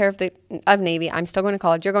taking care of Navy. I'm still going to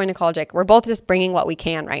college. You're going to college. Like we're both just bringing what we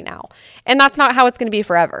can right now. And that's not how it's going to be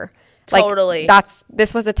forever. Totally. Like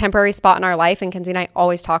this was a temporary spot in our life. And Kenzie and I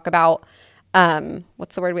always talk about,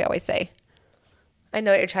 what's the word we always say? I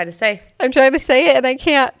know what you're trying to say. I'm trying to say it and I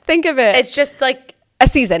can't think of it. It's just like a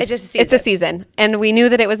season. It's just a season. It's a season. And we knew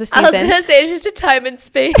that it was a season. I was going to say it's just a time and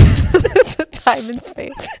space. It's a time and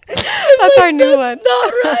space. That's our new one. That's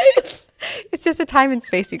not right. It's just a time and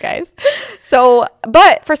space, you guys. So,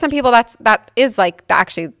 but for some people, that is like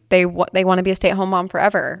actually they want to be a stay-at-home mom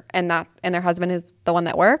forever, and their husband is the one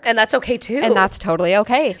that works, And that's okay too. and that's totally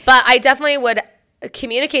okay. But I definitely would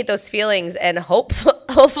communicate those feelings and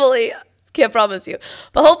hopefully Can't promise you.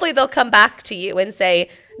 But hopefully they'll come back to you and say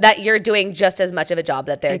that you're doing just as much of a job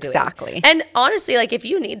that they're doing. Exactly. And honestly, like if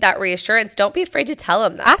you need that reassurance, don't be afraid to tell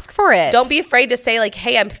them that. Ask for it. Don't be afraid to say like,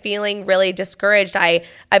 hey, I'm feeling really discouraged.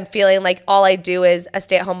 I'm feeling like all I do is a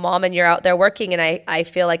stay-at-home mom and you're out there working and I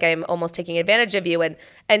feel like I'm almost taking advantage of you,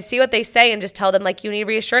 and see what they say and just tell them like you need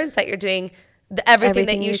reassurance that you're doing everything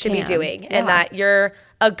that you should be doing and that you're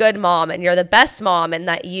a good mom and you're the best mom and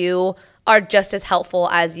that you are just as helpful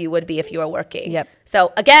as you would be if you were working. Yep.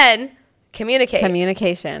 So again, communicate.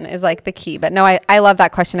 Communication is like the key. But no, I love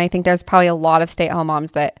that question. I think there's probably a lot of stay-at-home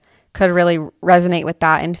moms that could really resonate with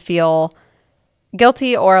that and feel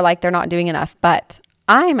guilty or like they're not doing enough. But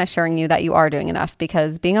I'm assuring you that you are doing enough,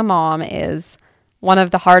 because being a mom is one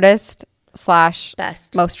of the hardest /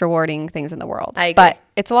 best, most rewarding things in the world. I agree. But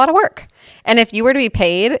it's a lot of work. And if you were to be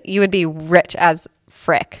paid, you would be rich as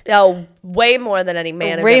frick. No, way more than any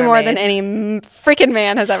man has Way ever more made. than any freaking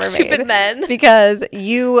man has ever made. Stupid men. Because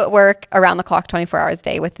you work around the clock 24 hours a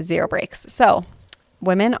day with 0 breaks. So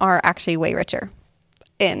women are actually way richer.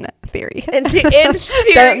 In theory. In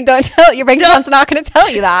theory. Don't tell, your bank account's not going to tell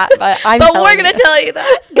you that, but we're going to tell you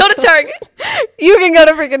that. Go to Target. You can go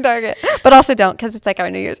to freaking Target. But also don't, because it's like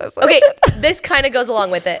our New Year's resolution. Okay, this kind of goes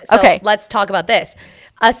along with it. So okay. Let's talk about this.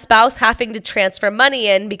 A spouse having to transfer money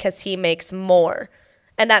in because he makes more,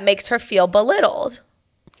 and that makes her feel belittled.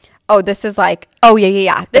 Oh, this is like, oh,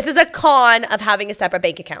 yeah. This is a con of having a separate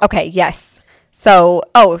bank account. Okay, yes. So,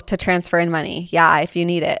 to transfer in money. Yeah, if you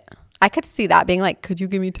need it. I could see that being like, could you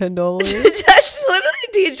give me $10? That's literally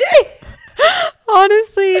DJ.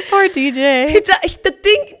 Honestly, poor DJ. The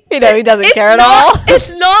thing, he doesn't care at all.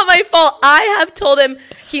 It's not my fault. I have told him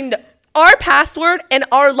our password and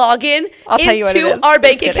our login into our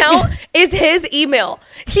bank account is his email.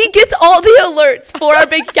 He gets all the alerts for our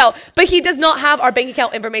bank account, but he does not have our bank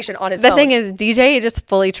account information on his phone. The thing is, DJ just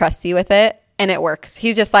fully trusts you with it. And it works.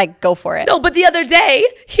 He's just like, go for it. No, but the other day,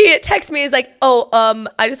 he texts me. He's like,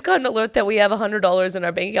 I just got an alert that we have $100 in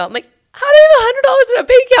our bank account. I'm like, how do you have $100 in our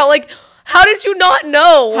bank account? Like, how did you not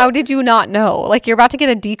know? How did you not know? Like, you're about to get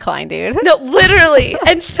a decline, dude. No, literally.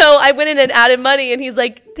 And so I went in and added money, and he's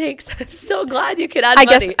like, thanks. I'm so glad you could add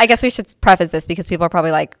money. I guess we should preface this because people are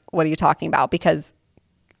probably like, what are you talking about? Because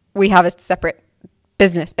we have a separate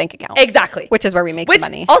business bank account. Exactly. Which is where we make the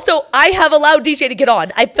money. Also, I have allowed DJ to get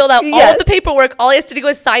on. I filled out all of the paperwork. All he has to do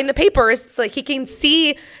is sign the papers so that he can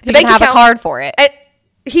see the bank account. He can have a card for it. And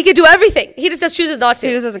he could do everything. He just chooses not to.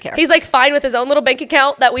 He just doesn't care. He's like fine with his own little bank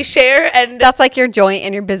account that we share. And that's like your joint,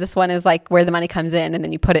 and your business one is like where the money comes in and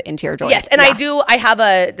then you put it into your joint. Yes. And I have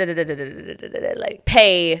a like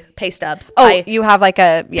pay stubs. Oh, you have like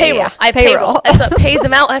a payroll. Yeah. I have payroll. And so it pays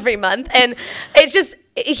him out every month. And it's just,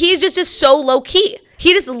 he's just so low key.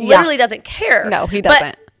 He just literally doesn't care. No, he doesn't.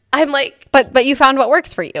 But I'm like, but you found what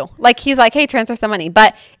works for you. Like, he's like, hey, transfer some money,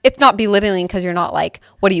 but it's not belittling because you're not like,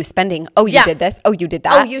 what are you spending? Oh, you did this. Oh, you did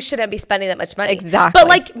that. Oh, you shouldn't be spending that much money. Exactly. But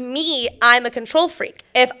like me, I'm a control freak.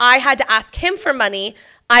 If I had to ask him for money,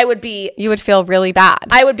 you would feel really bad.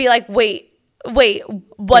 I would be like, wait,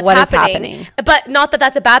 what is happening? But not that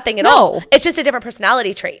that's a bad thing at all. It's just a different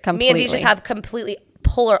personality trait. Completely. Me and DJ just have completely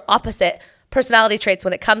polar opposite personality traits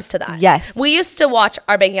when it comes to that. Yes. We used to watch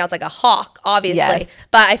our bank accounts like a hawk, obviously.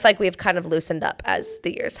 But I feel like we've kind of loosened up as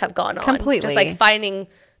the years have gone on. Completely. Just like finding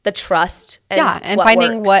the trust and and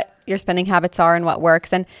finding what your spending habits are and what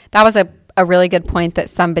works. And that was a really good point that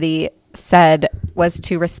somebody said, was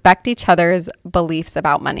to respect each other's beliefs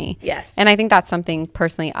about money. Yes. And I think that's something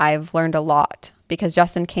personally I've learned a lot, because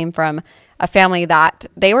Justin came from a family that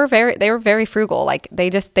they were very frugal. Like they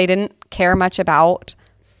didn't care much about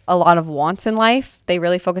a lot of wants in life. They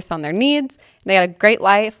really focused on their needs. They had a great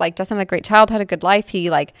life. Like Justin had a great childhood, a good life. He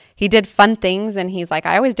did fun things, and he's like,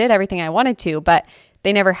 I always did everything I wanted to, but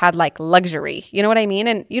they never had like luxury. You know what I mean?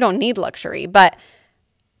 And you don't need luxury, but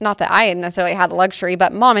not that I necessarily had luxury,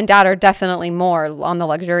 but mom and dad are definitely more on the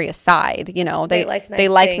luxurious side. You know, they like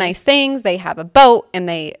nice things. They have a boat, and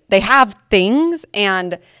they have things.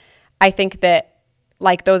 And I think that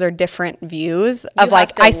like those are different views of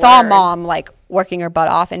like, I saw mom like working her butt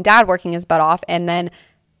off and dad working his butt off, and then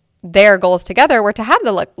their goals together were to have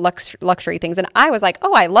the luxury things. And I was like,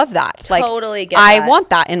 oh, I love that. Totally get I that. want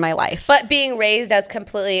that in my life. But being raised as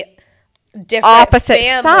completely different opposite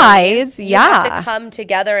families, sides, you have to come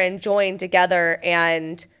together and join together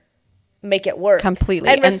and make it work completely,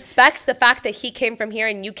 and respect the fact that he came from here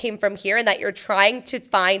and you came from here, and that you're trying to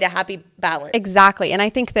find a happy balance. Exactly. And I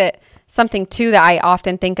think that something too that I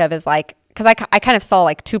often think of is like, because I kind of saw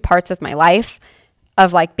like two parts of my life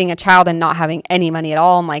of like being a child and not having any money at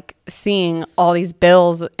all, and like seeing all these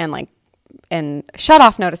bills and shut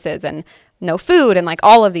off notices and no food and like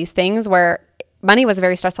all of these things where money was a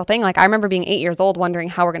very stressful thing. Like I remember being 8 years old wondering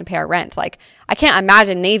how we're going to pay our rent. Like I can't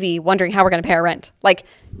imagine Navy wondering how we're going to pay our rent. Like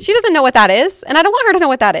she doesn't know what that is, and I don't want her to know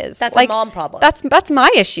what that is. That's like, a mom problem. That's my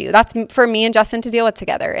issue. That's for me and Justin to deal with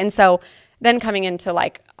together. And so then coming into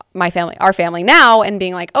like our family now and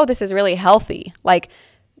being like, oh, this is really healthy. Like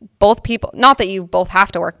both people, not that you both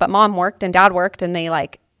have to work, but mom worked and dad worked, and they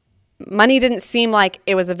like, money didn't seem like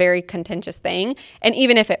it was a very contentious thing. And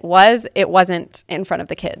even if it wasn't in front of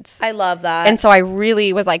the kids. I love that. And so I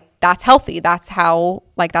really was like, that's healthy. That's how,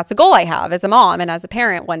 like, that's a goal I have as a mom and as a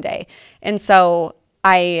parent one day. And so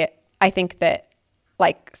I think that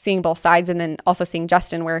like seeing both sides, and then also seeing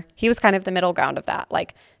Justin where he was kind of the middle ground of that.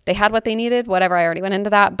 Like they had what they needed, whatever. I already went into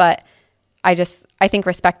that. But I think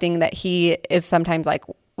respecting that he is sometimes like,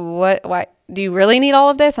 why do you really need all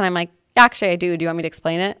of this? And I'm like, actually I do. Do you want me to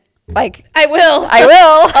explain it? Like I will.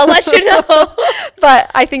 I'll let you know. But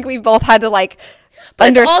I think we both had to like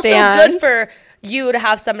It's understand. also good for you to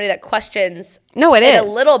have somebody that questions it is a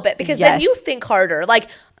little bit, because then you think harder. Like,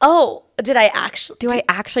 oh, do I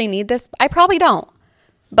actually need this? I probably don't.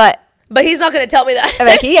 But he's not going to tell me that.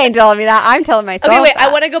 But he ain't telling me that. I'm telling myself. Okay, wait. that.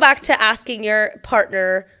 I want to go back to asking your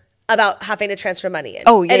partner about having to transfer money in.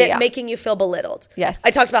 Oh, yeah, and it making you feel belittled. Yes.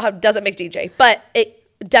 I talked about how it doesn't make DJ, but it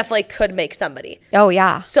definitely could make somebody. Oh,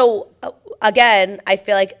 yeah. So again, I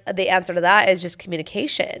feel like the answer to that is just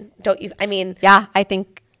communication. Don't you? I mean, yeah, I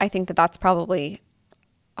think that that's probably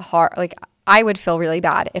hard. Like I would feel really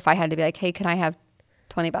bad if I had to be like, hey, can I have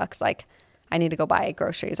 $20? Like I need to go buy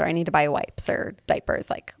groceries, or I need to buy wipes or diapers.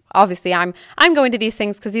 Like obviously I'm going to these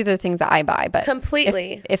things because these are the things that I buy, but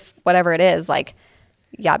completely, if whatever it is, like,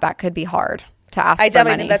 yeah, that could be hard to ask. I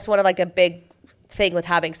definitely think that's one of like a big thing with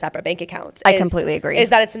having separate bank accounts. I completely agree. Is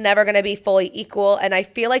that it's never going to be fully equal, and I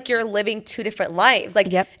feel like you're living two different lives.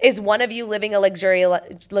 Like, is one of you living a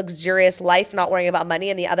luxurious life, not worrying about money,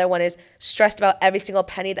 and the other one is stressed about every single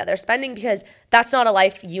penny that they're spending? Because that's not a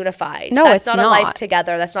life unified. No, that's it's not a life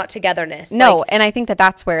together. That's not togetherness. No, like, and I think that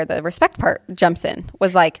that's where the respect part jumps in.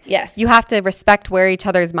 Was like, yes, you have to respect where each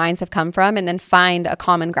other's minds have come from, and then find a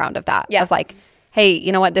common ground of that. Yeah. Of like, hey,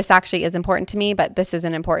 you know what? This actually is important to me, but this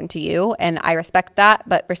isn't important to you. And I respect that,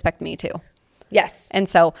 but respect me too. Yes. And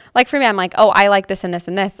so like for me, I'm like, oh, I like this and this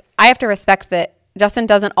and this. I have to respect that Justin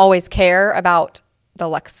doesn't always care about the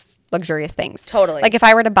luxurious things. Totally. Like if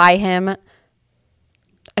I were to buy him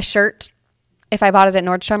a shirt, if I bought it at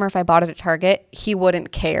Nordstrom or if I bought it at Target, he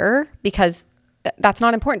wouldn't care because that's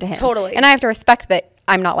not important to him. Totally. And I have to respect that.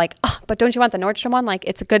 I'm not like, oh, but don't you want the Nordstrom one? Like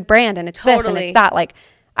it's a good brand and it's this and it's that. Like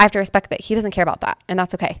I have to respect that he doesn't care about that, and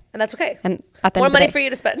that's okay. And that's okay. And at the more end of the money day, for you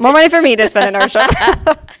to spend. More money for me to spend at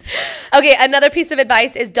Nordstrom. Okay, another piece of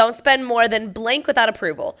advice is don't spend more than blank without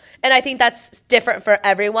approval. And I think that's different for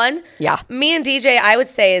everyone. Yeah. Me and DJ, I would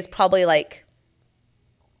say, is probably like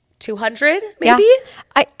 200 maybe.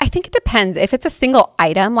 Yeah. I think it depends. If it's a single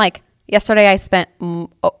item, like yesterday I spent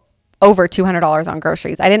over $200 on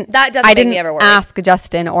groceries. I didn't make me ever worry. Ask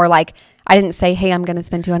Justin or like I didn't say, hey, I'm going to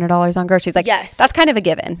spend $200 on groceries. Like, yes, that's kind of a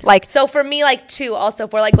given. Like, so for me, like too, also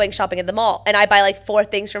if we're like going shopping at the mall and I buy like 4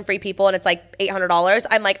 things from Free People and it's like $800,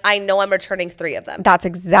 I'm like, I know I'm returning 3 of them. That's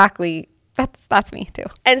exactly, that's me too.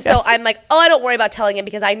 And so I'm like, oh, I don't worry about telling him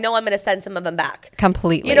because I know I'm going to send some of them back.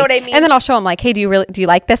 Completely. You know what I mean? And then I'll show him like, hey, do you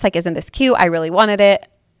like this? Like, isn't this cute? I really wanted it.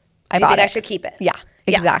 Do you think I should keep it? Yeah.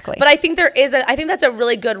 Exactly. Yeah. But I think I think that's a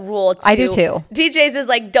really good rule too. I do too. DJ's is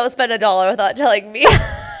like, don't spend $1 without telling me.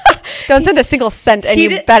 Don't spend a single cent and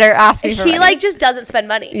you better ask me for money. He like just doesn't spend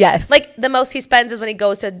money. Yes. Like the most he spends is when he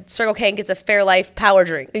goes to Circle K and gets a Fairlife power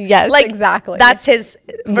drink. Yes, like, exactly. That's his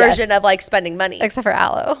version of like spending money. Except for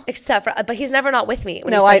Aloe. But he's never not with me.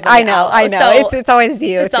 When no, he I know. So it's always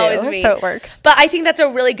you. It's too, always me. So it works. But I think that's a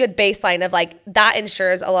really good baseline of like that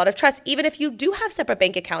ensures a lot of trust. Even if you do have separate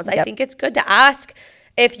bank accounts, I think it's good to ask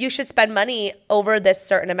if you should spend money over this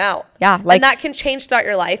certain amount. Yeah. Like, and that can change throughout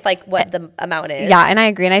your life, like what the amount is. Yeah. And I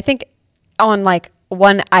agree. And I think on like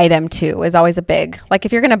one item too is always a big, like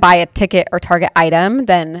if you're going to buy a ticket or Target item,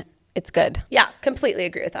 then it's good. Yeah. Completely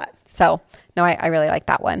agree with that. So no, I really like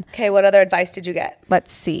that one. Okay. What other advice did you get?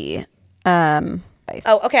 Let's see. Okay. I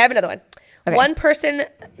have another one. Okay. One person,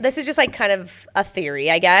 this is just like kind of a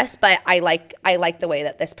theory, I guess, but I like the way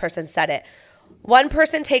that this person said it. One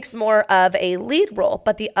person takes more of a lead role,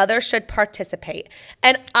 but the other should participate.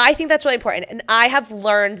 And I think that's really important. And I have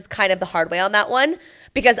learned kind of the hard way on that one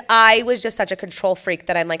because I was just such a control freak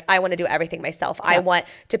that I'm like, I want to do everything myself. Yeah. I want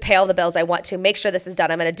to pay all the bills. I want to make sure this is done.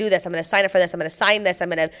 I'm going to do this. I'm going to sign up for this. I'm going to sign this. I'm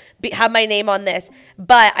going to have my name on this.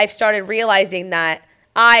 But I've started realizing that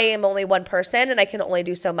I am only one person and I can only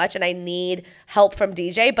do so much and I need help from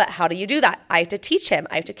DJ, but how do you do that? I have to teach him.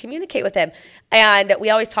 I have to communicate with him. And we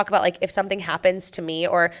always talk about like if something happens to me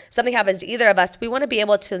or something happens to either of us, we want to be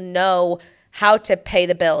able to know how to pay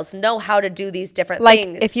the bills, know how to do these different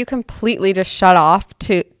things. Like if you completely just shut off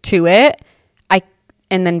to it,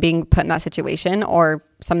 and then being put in that situation or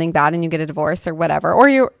something bad and you get a divorce or whatever, or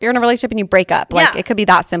you're in a relationship and you break up. Like it could be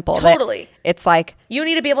that simple. Totally. It's like you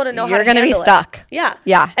need to be able to know how to handle it. You're going to be stuck. Yeah.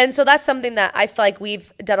 Yeah. And so that's something that I feel like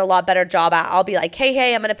we've done a lot better job at. I'll be like,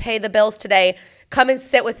 hey, I'm going to pay the bills today. Come and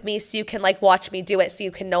sit with me so you can like watch me do it so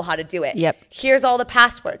you can know how to do it. Yep. Here's all the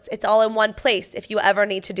passwords. It's all in one place if you ever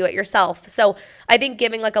need to do it yourself. So I think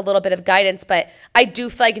giving like a little bit of guidance, but I do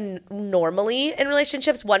feel like normally in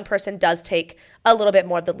relationships, one person does take a little bit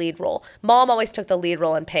more of the lead role. Mom always took the lead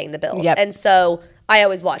role in paying the bills. Yep. And so I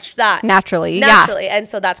always watched that. Naturally. Yeah. And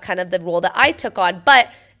so that's kind of the role that I took on. But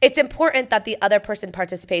it's important that the other person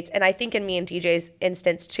participates. And I think in me and DJ's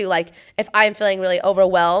instance too, like if I'm feeling really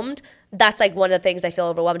overwhelmed, that's like one of the things I feel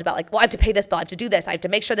overwhelmed about. Like, well, I have to pay this bill, I have to do this, I have to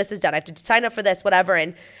make sure this is done, I have to sign up for this, whatever.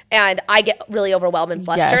 And I get really overwhelmed and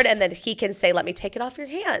flustered. Yes. And then he can say, let me take it off your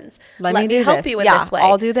hands. Let me do help this. you in Yeah, this way.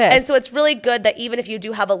 I'll do this. And so it's really good that even if you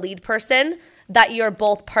do have a lead person, that you're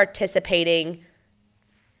both participating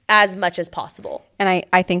as much as possible. And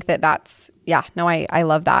I think that's, I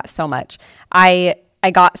love that so much. I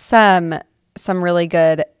got some really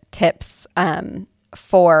good tips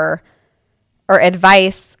or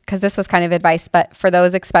advice, because this was kind of advice, but for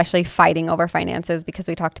those especially fighting over finances, because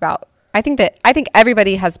we talked about, I think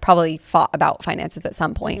everybody has probably fought about finances at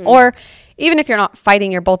some point, or even if you're not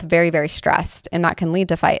fighting, you're both very, very stressed, and that can lead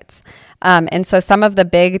to fights. And so some of the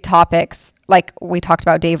big topics, like we talked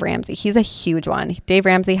about Dave Ramsey, he's a huge one. Dave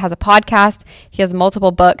Ramsey has a podcast. He has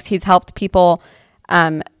multiple books. He's helped people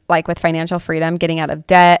like with financial freedom, getting out of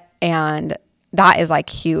debt, and that is like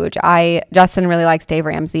huge. Justin really likes Dave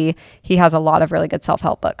Ramsey. He has a lot of really good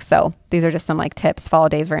self-help books. So these are just some like tips. Follow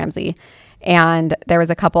Dave Ramsey. And there was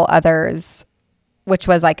a couple others, which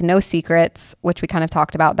was like No Secrets, which we kind of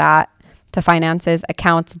talked about that, to finances,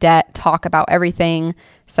 accounts, debt, talk about everything.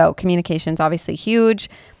 So communication's obviously huge.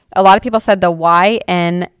 A lot of people said the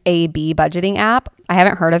YNAB budgeting app. I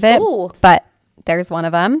haven't heard of it, but there's one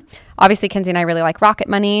of them. Obviously, Kenzie and I really like Rocket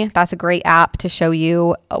Money. That's a great app to show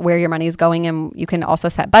you where your money is going, and you can also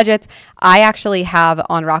set budgets. I actually have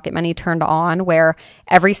on Rocket Money turned on where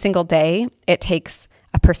every single day it takes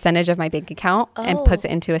a percentage of my bank account and puts it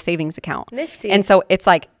into a savings account. Nifty. And so it's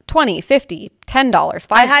like $20, $50, $10,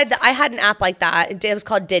 $5. I had an app like that. It was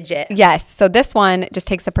called Digit. Yes. So this one just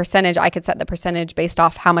takes a percentage. I could set the percentage based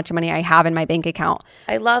off how much money I have in my bank account.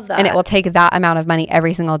 I love that. And it will take that amount of money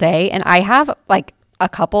every single day. And I have like a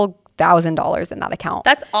couple $1,000 in that account.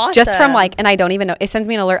 That's awesome. Just from like, and I don't even know, it sends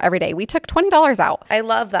me an alert every day. We took $20 out. I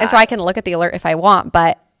love that. And so I can look at the alert if I want.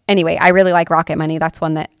 But anyway, I really like Rocket Money. That's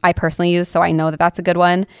one that I personally use. So I know that that's a good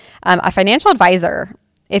one. A financial advisor,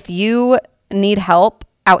 if you need help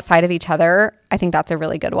outside of each other, I think that's a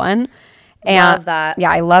really good one. And love that.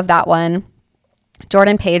 Yeah, I love that one.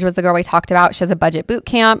 Jordan Page was the girl we talked about. She has a budget boot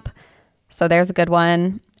camp. So there's a good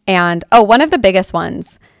one. And one of the biggest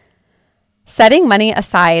ones, setting money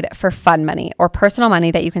aside for fun money or personal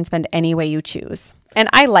money that you can spend any way you choose. And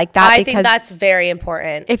I like that because I think that's very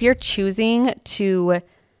important. If you're choosing to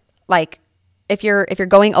like, if you're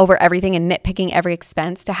going over everything and nitpicking every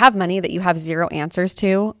expense, to have money that you have zero answers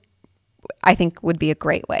to, I think would be a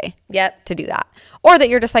great way to do that. Or that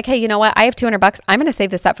you're just like, hey, you know what? I have $200. I'm going to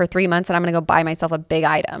save this up for 3 months and I'm going to go buy myself a big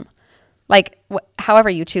item. Like however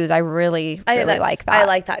you choose, I really like that. I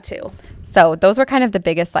like that too. So those were kind of the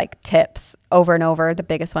biggest like tips over and over. The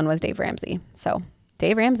biggest one was Dave Ramsey. So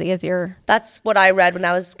Dave Ramsey is that's what I read when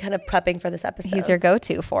I was kind of prepping for this episode. He's your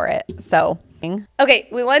go-to for it. So okay,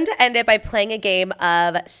 we wanted to end it by playing a game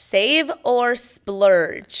of Save or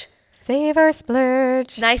Splurge. Save or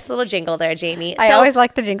splurge. Nice little jingle there, Jamie. I always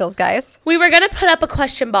like the jingles, guys. We were going to put up a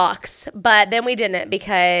question box, but then we didn't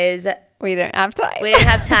because we didn't have time. We didn't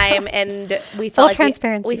have time, and we felt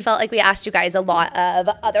transparency. We felt like we asked you guys a lot of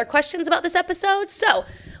other questions about this episode. So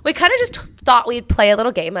we kind of just thought we'd play a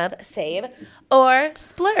little game of Save or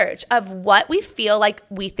Splurge, of what we feel like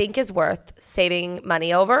we think is worth saving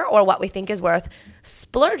money over or what we think is worth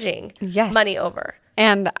splurging money over.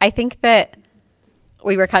 And I think that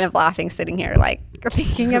we were kind of laughing sitting here, like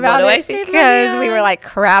thinking about it because we were like,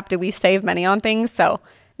 crap, do we save money on things? So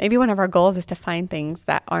maybe one of our goals is to find things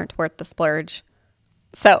that aren't worth the splurge.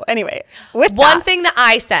 So anyway, with one thing that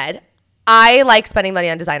I said, I like spending money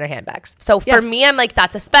on designer handbags. So for me, I'm like,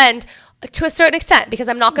 that's a spend to a certain extent because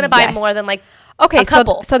I'm not going to buy more than like a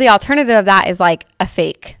couple. So the alternative of that is like a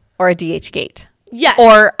Fake or a DH Gate. Yes.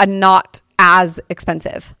 Or a not as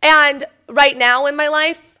expensive. And right now in my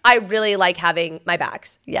life, I really like having my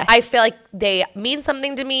bags. Yes. I feel like they mean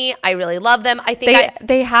something to me. I really love them. I think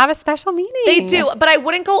they have a special meaning. They do, but I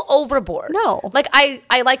wouldn't go overboard. No. Like I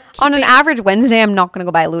like on an average Wednesday, I'm not going to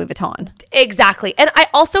go buy Louis Vuitton. Exactly. And I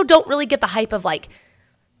also don't really get the hype of like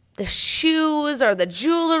the shoes or the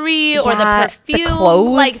jewelry or the perfume. The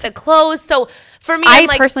clothes. Like the clothes. So for me,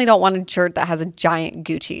 I personally don't want a shirt that has a giant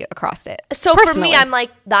Gucci across it. So personally. For me, I'm like,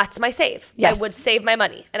 that's my save. Yes. I would save my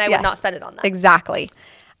money and I would not spend it on that. Exactly.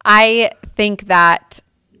 I think that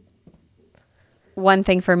one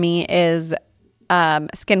thing for me is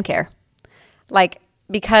skincare. Like,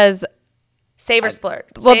 because save or splurge.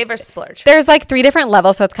 Save or splurge. There's like 3 different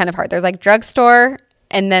levels, so it's kind of hard. There's like drugstore,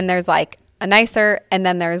 and then there's like a nicer, and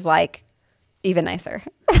then there's like even nicer.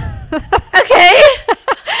 Okay.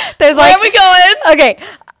 There's Where are we going? Okay.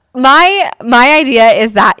 My idea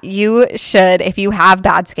is that you should, if you have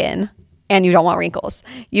bad skin and you don't want wrinkles,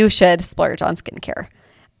 you should splurge on skincare.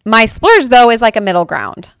 My splurge, though, is like a middle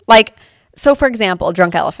ground. Like, so for example,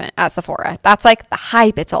 Drunk Elephant at Sephora. That's like the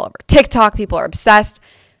hype. It's all over TikTok. People are obsessed.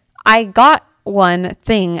 I got one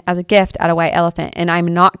thing as a gift at a White Elephant, and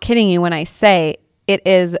I'm not kidding you when I say it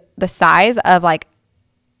is the size of like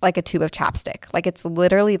a tube of chapstick. Like, it's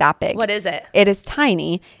literally that big. What is it? It is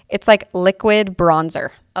tiny. It's like liquid bronzer.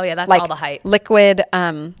 Oh yeah, that's like all the hype. Liquid,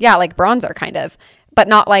 like bronzer kind of. But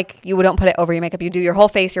not like you don't put it over your makeup. You do your whole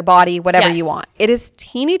face, your body, whatever you want. It is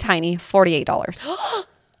teeny tiny, $48.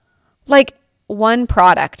 Like one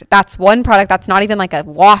product. That's one product. That's not even like a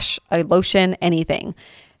wash, a lotion, anything.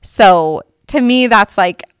 So to me, that's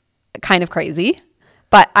like kind of crazy.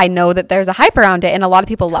 But I know that there's a hype around it and a lot of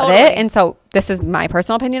people love it. And so this is my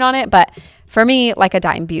personal opinion on it. But for me, like a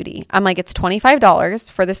Dime Beauty, I'm like, it's $25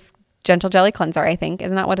 for this Gentle Jelly Cleanser, I think.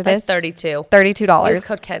 Isn't that what it is? $32. $32. Use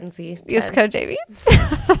code Kenzie. Use code Jamie.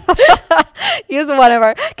 Use one of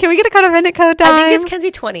our. Can we get a code code Dime? I think it's Kenzie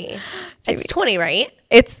 20. Jamie. It's 20, right?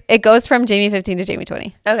 It goes from Jamie 15 to Jamie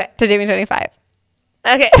 20. Okay. To Jamie 25.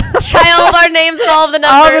 Okay. Try all of our names and all of the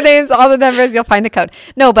numbers. All the names, all the numbers. You'll find a code.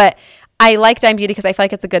 No, but I like Dime Beauty because I feel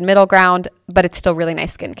like it's a good middle ground, but it's still really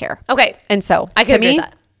nice skincare. Okay. And so I can agree with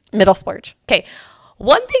that. Middle splurge. Okay.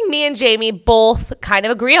 One thing me and Jamie both kind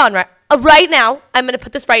of agree on right now, I'm going to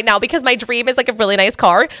put this right now because my dream is like a really nice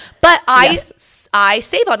car, but I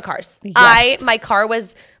save on cars. Yes. My car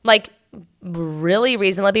was like really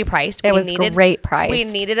reasonably priced. It was great price. We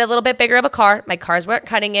needed a little bit bigger of a car. My cars weren't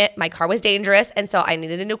cutting it. My car was dangerous. And so I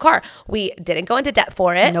needed a new car. We didn't go into debt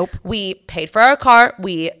for it. Nope. We paid for our car.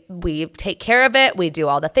 We take care of it. We do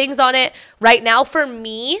all the things on it. Right now, for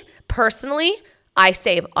me personally, I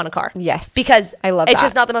save on a car. Yes. Because I love it's that.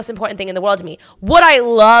 just not the most important thing in the world to me. Would I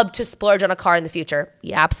love to splurge on a car in the future?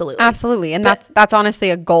 Yeah, absolutely. Absolutely. And that's honestly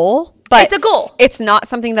a goal. But it's a goal. It's not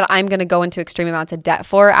something that I'm going to go into extreme amounts of debt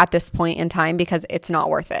for at this point in time because it's not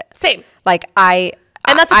worth it. Same. Like and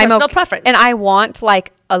that's a personal preference. And I want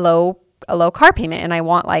like a low car payment, and I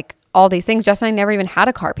want like all these things. Justin and I never even had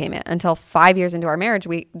a car payment until 5 years into our marriage.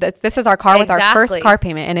 This is our car with our first car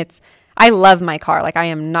payment, and I love my car. Like, I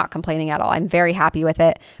am not complaining at all. I'm very happy with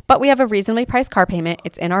it. But we have a reasonably priced car payment.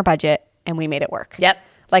 It's in our budget, and we made it work. Yep.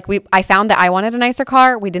 Like, I found that I wanted a nicer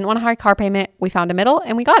car. We didn't want a high car payment. We found a middle,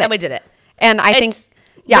 and we got it. And we did it. And I think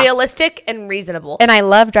realistic and reasonable. And I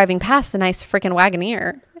love driving past a nice freaking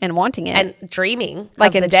Wagoneer and wanting it. And dreaming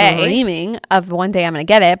like of the day. Dreaming of one day I'm going to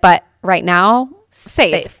get it. But right now,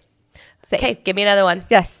 save. Okay, give me another one.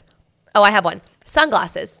 Yes. Oh, I have one.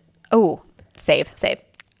 Sunglasses. Oh, save.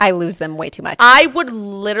 I lose them way too much. I would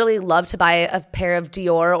literally love to buy a pair of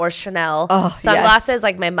Dior or Chanel sunglasses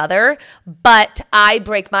like my mother, but I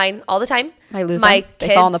break mine all the time. I lose my them. Kids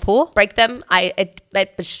they fall in the pool. Break them.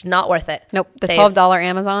 It's not worth it. Nope. The $12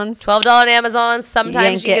 Amazons. $12 Amazon.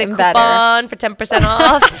 Sometimes you get a coupon for 10%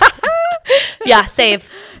 off. Yeah, save.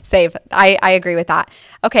 I agree with that.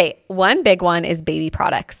 Okay, one big one is baby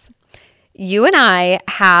products. You and I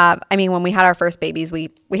when we had our first babies, we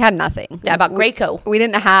had nothing. Yeah, I bought Graco. We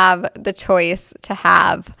didn't have the choice to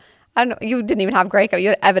have, I don't know, you didn't even have Graco. You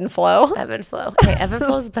had Evenflo. Hey,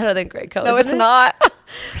 Evenflo is better than Graco. No, it's not.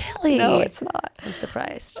 Really? No, it's not. I'm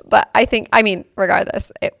surprised. But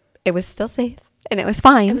regardless, it was still safe and it was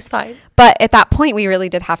fine. It was fine. But at that point, we really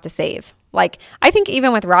did have to save. Like, I think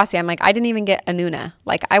even with Rossi, I'm like, I didn't even get a Nuna.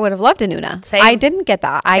 Like, I would have loved a Nuna. Same. I didn't get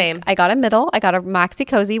that. Same. I got a middle. I got a Maxi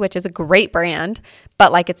Cozy, which is a great brand,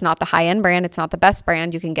 but like, it's not the high end brand. It's not the best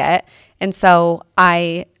brand you can get. And so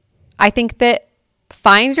I think that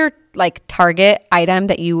find your like target item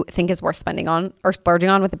that you think is worth spending on or splurging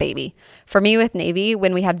on with a baby. For me with Navy,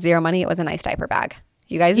 when we had zero money, it was a nice diaper bag.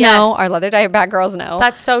 You guys Yes. know, our leather diaper bag girls know.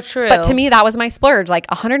 That's so true. But to me, that was my splurge. Like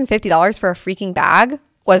 $150 for a freaking bag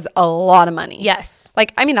was a lot of money. Yes.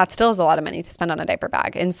 Like, I mean, that still is a lot of money to spend on a diaper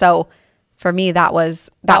bag. And so for me, that was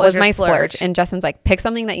my your splurge. splurge. And Justin's like, pick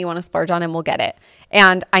something that you want to splurge on and we'll get it.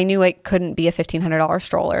 And I knew it couldn't be a $1,500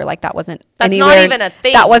 stroller. Like that wasn't That's anywhere, not even a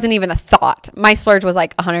thing. That wasn't even a thought. My splurge was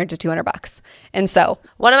like $100 to $200. And so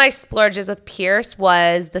one of my splurges with Pierce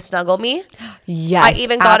was the Snuggle Me. yes, I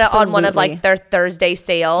even got it on one of absolutely. like their Thursday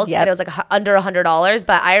sales, Yep. and it was like under $100.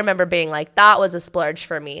 But I remember being like, that was a splurge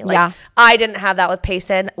for me. Like, Yeah. I didn't have that with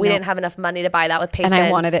Payson. We Nope. didn't have enough money to buy that with Payson, And I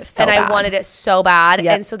wanted it so and bad. I wanted it so bad.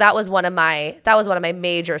 Yep. And so that was one of my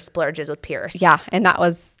major splurges with Pierce. Yeah. And that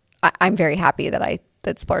was, I'm very happy that I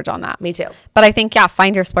did splurge on that. Me too. But I think, yeah,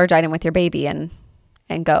 find your splurge item with your baby and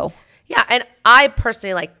go. Yeah, and I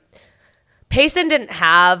personally like Payson didn't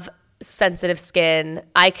have sensitive skin.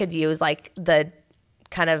 I could use like the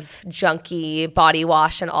kind of junky body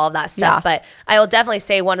wash and all of that stuff. Yeah. But I will definitely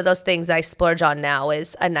say one of those things that I splurge on now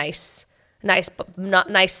is a nice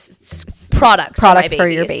products For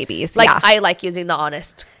your babies, Like yeah. I like using the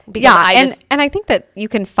Honest because Yeah. And I think that you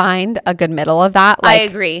can find a good middle of that. I Like,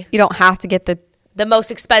 agree. You don't have to get the the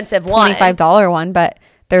most expensive one. $25 one, but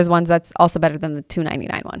there's ones that's also better than the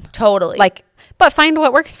 $2.99 one. Totally. Like, but find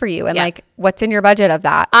what works for you and Yeah. like what's in your budget of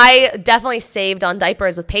that. I definitely saved on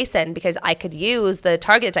diapers with Payson because I could use the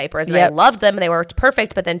Target diapers and Yep. I loved them and they were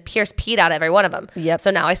perfect, but then Pierce peed out every one of them. Yep.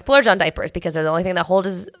 So now I splurge on diapers because they're the only thing that hold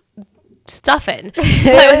his stuff in. But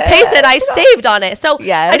with Payson, I saved on it. So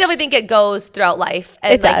Yes. I definitely think it goes throughout life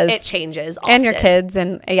and It does. it changes often. And your kids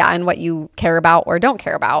and what you care about or don't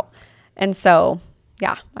care about. And so,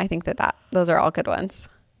 yeah, I think that those are all good ones.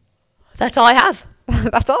 That's all I have.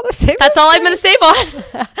 That's all the same. That's all I'm going to save on.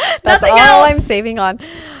 That's Nothing all else. I'm saving on.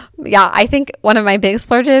 Yeah, I think one of my big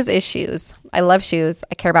splurges is shoes. I love shoes.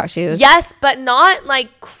 I care about shoes. Yes, but not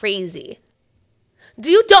like crazy.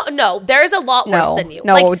 You don't know. There's a lot worse than you.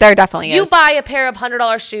 No, there definitely You is. buy a pair of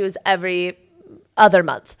 $100 shoes every other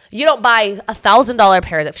month. You don't buy $1,000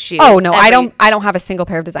 pairs of shoes. Oh no, I don't have a single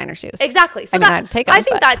pair of designer shoes. Exactly. So I mean, that, I'd take them. I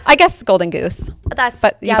think but that's. I guess Golden Goose. That's.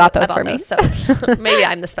 But you bought those I for me. so maybe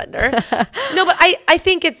I'm the spender. No, but I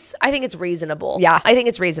think it's reasonable. Yeah. I think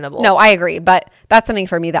it's reasonable. No, I agree. But that's something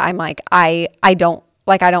for me that I'm like, I don't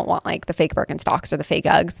want like the fake Birkenstocks or the fake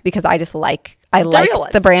Uggs because I just like real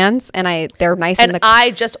ones. the brands and they're nice And in the.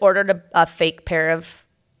 I just ordered a fake pair of.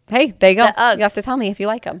 Hey, there you go. the Uggs. You have to tell me if you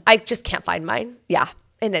like them. I just can't find mine Yeah.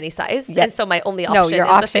 in any size, Yeah. and so my only option. No, your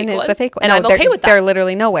is option the fake is one. the fake one. and No, I'm okay with that. They're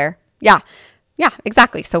literally nowhere. Yeah. Yeah,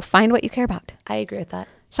 exactly. So find what you care about. I agree with that.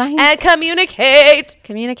 Find And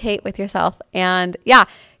communicate with yourself. And yeah,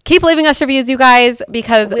 keep leaving us reviews, you guys,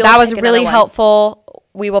 because We will that was pick really another one. helpful.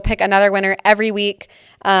 We will pick another winner every week.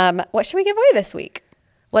 What should we give away this week?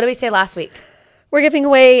 What did we say last week? We're giving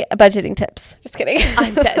away budgeting tips. Just kidding.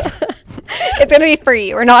 I'm dead. It's going to be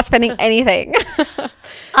free. We're not spending anything.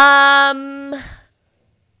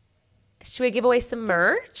 Should we give away some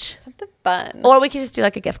merch? Something fun. Or we could just do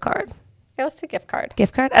like a gift card. Okay, let's do gift card.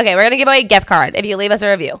 Gift card? Okay, we're going to give away a gift card if you leave us a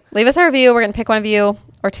review. Leave us a review. We're going to pick one of you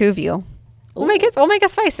or two of you. We'll make it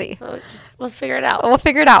spicy. We'll figure it out. We'll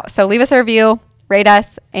figure it out. So leave us a review, rate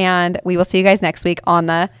us, and we will see you guys next week on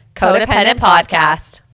the Codependent Podcast.